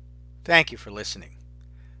 Thank you for listening.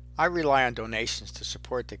 I rely on donations to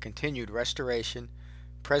support the continued restoration,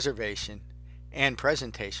 preservation, and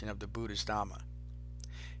presentation of the Buddha's Dhamma.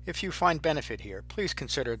 If you find benefit here, please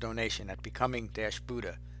consider a donation at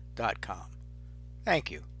becoming-buddha.com.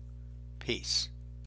 Thank you. Peace.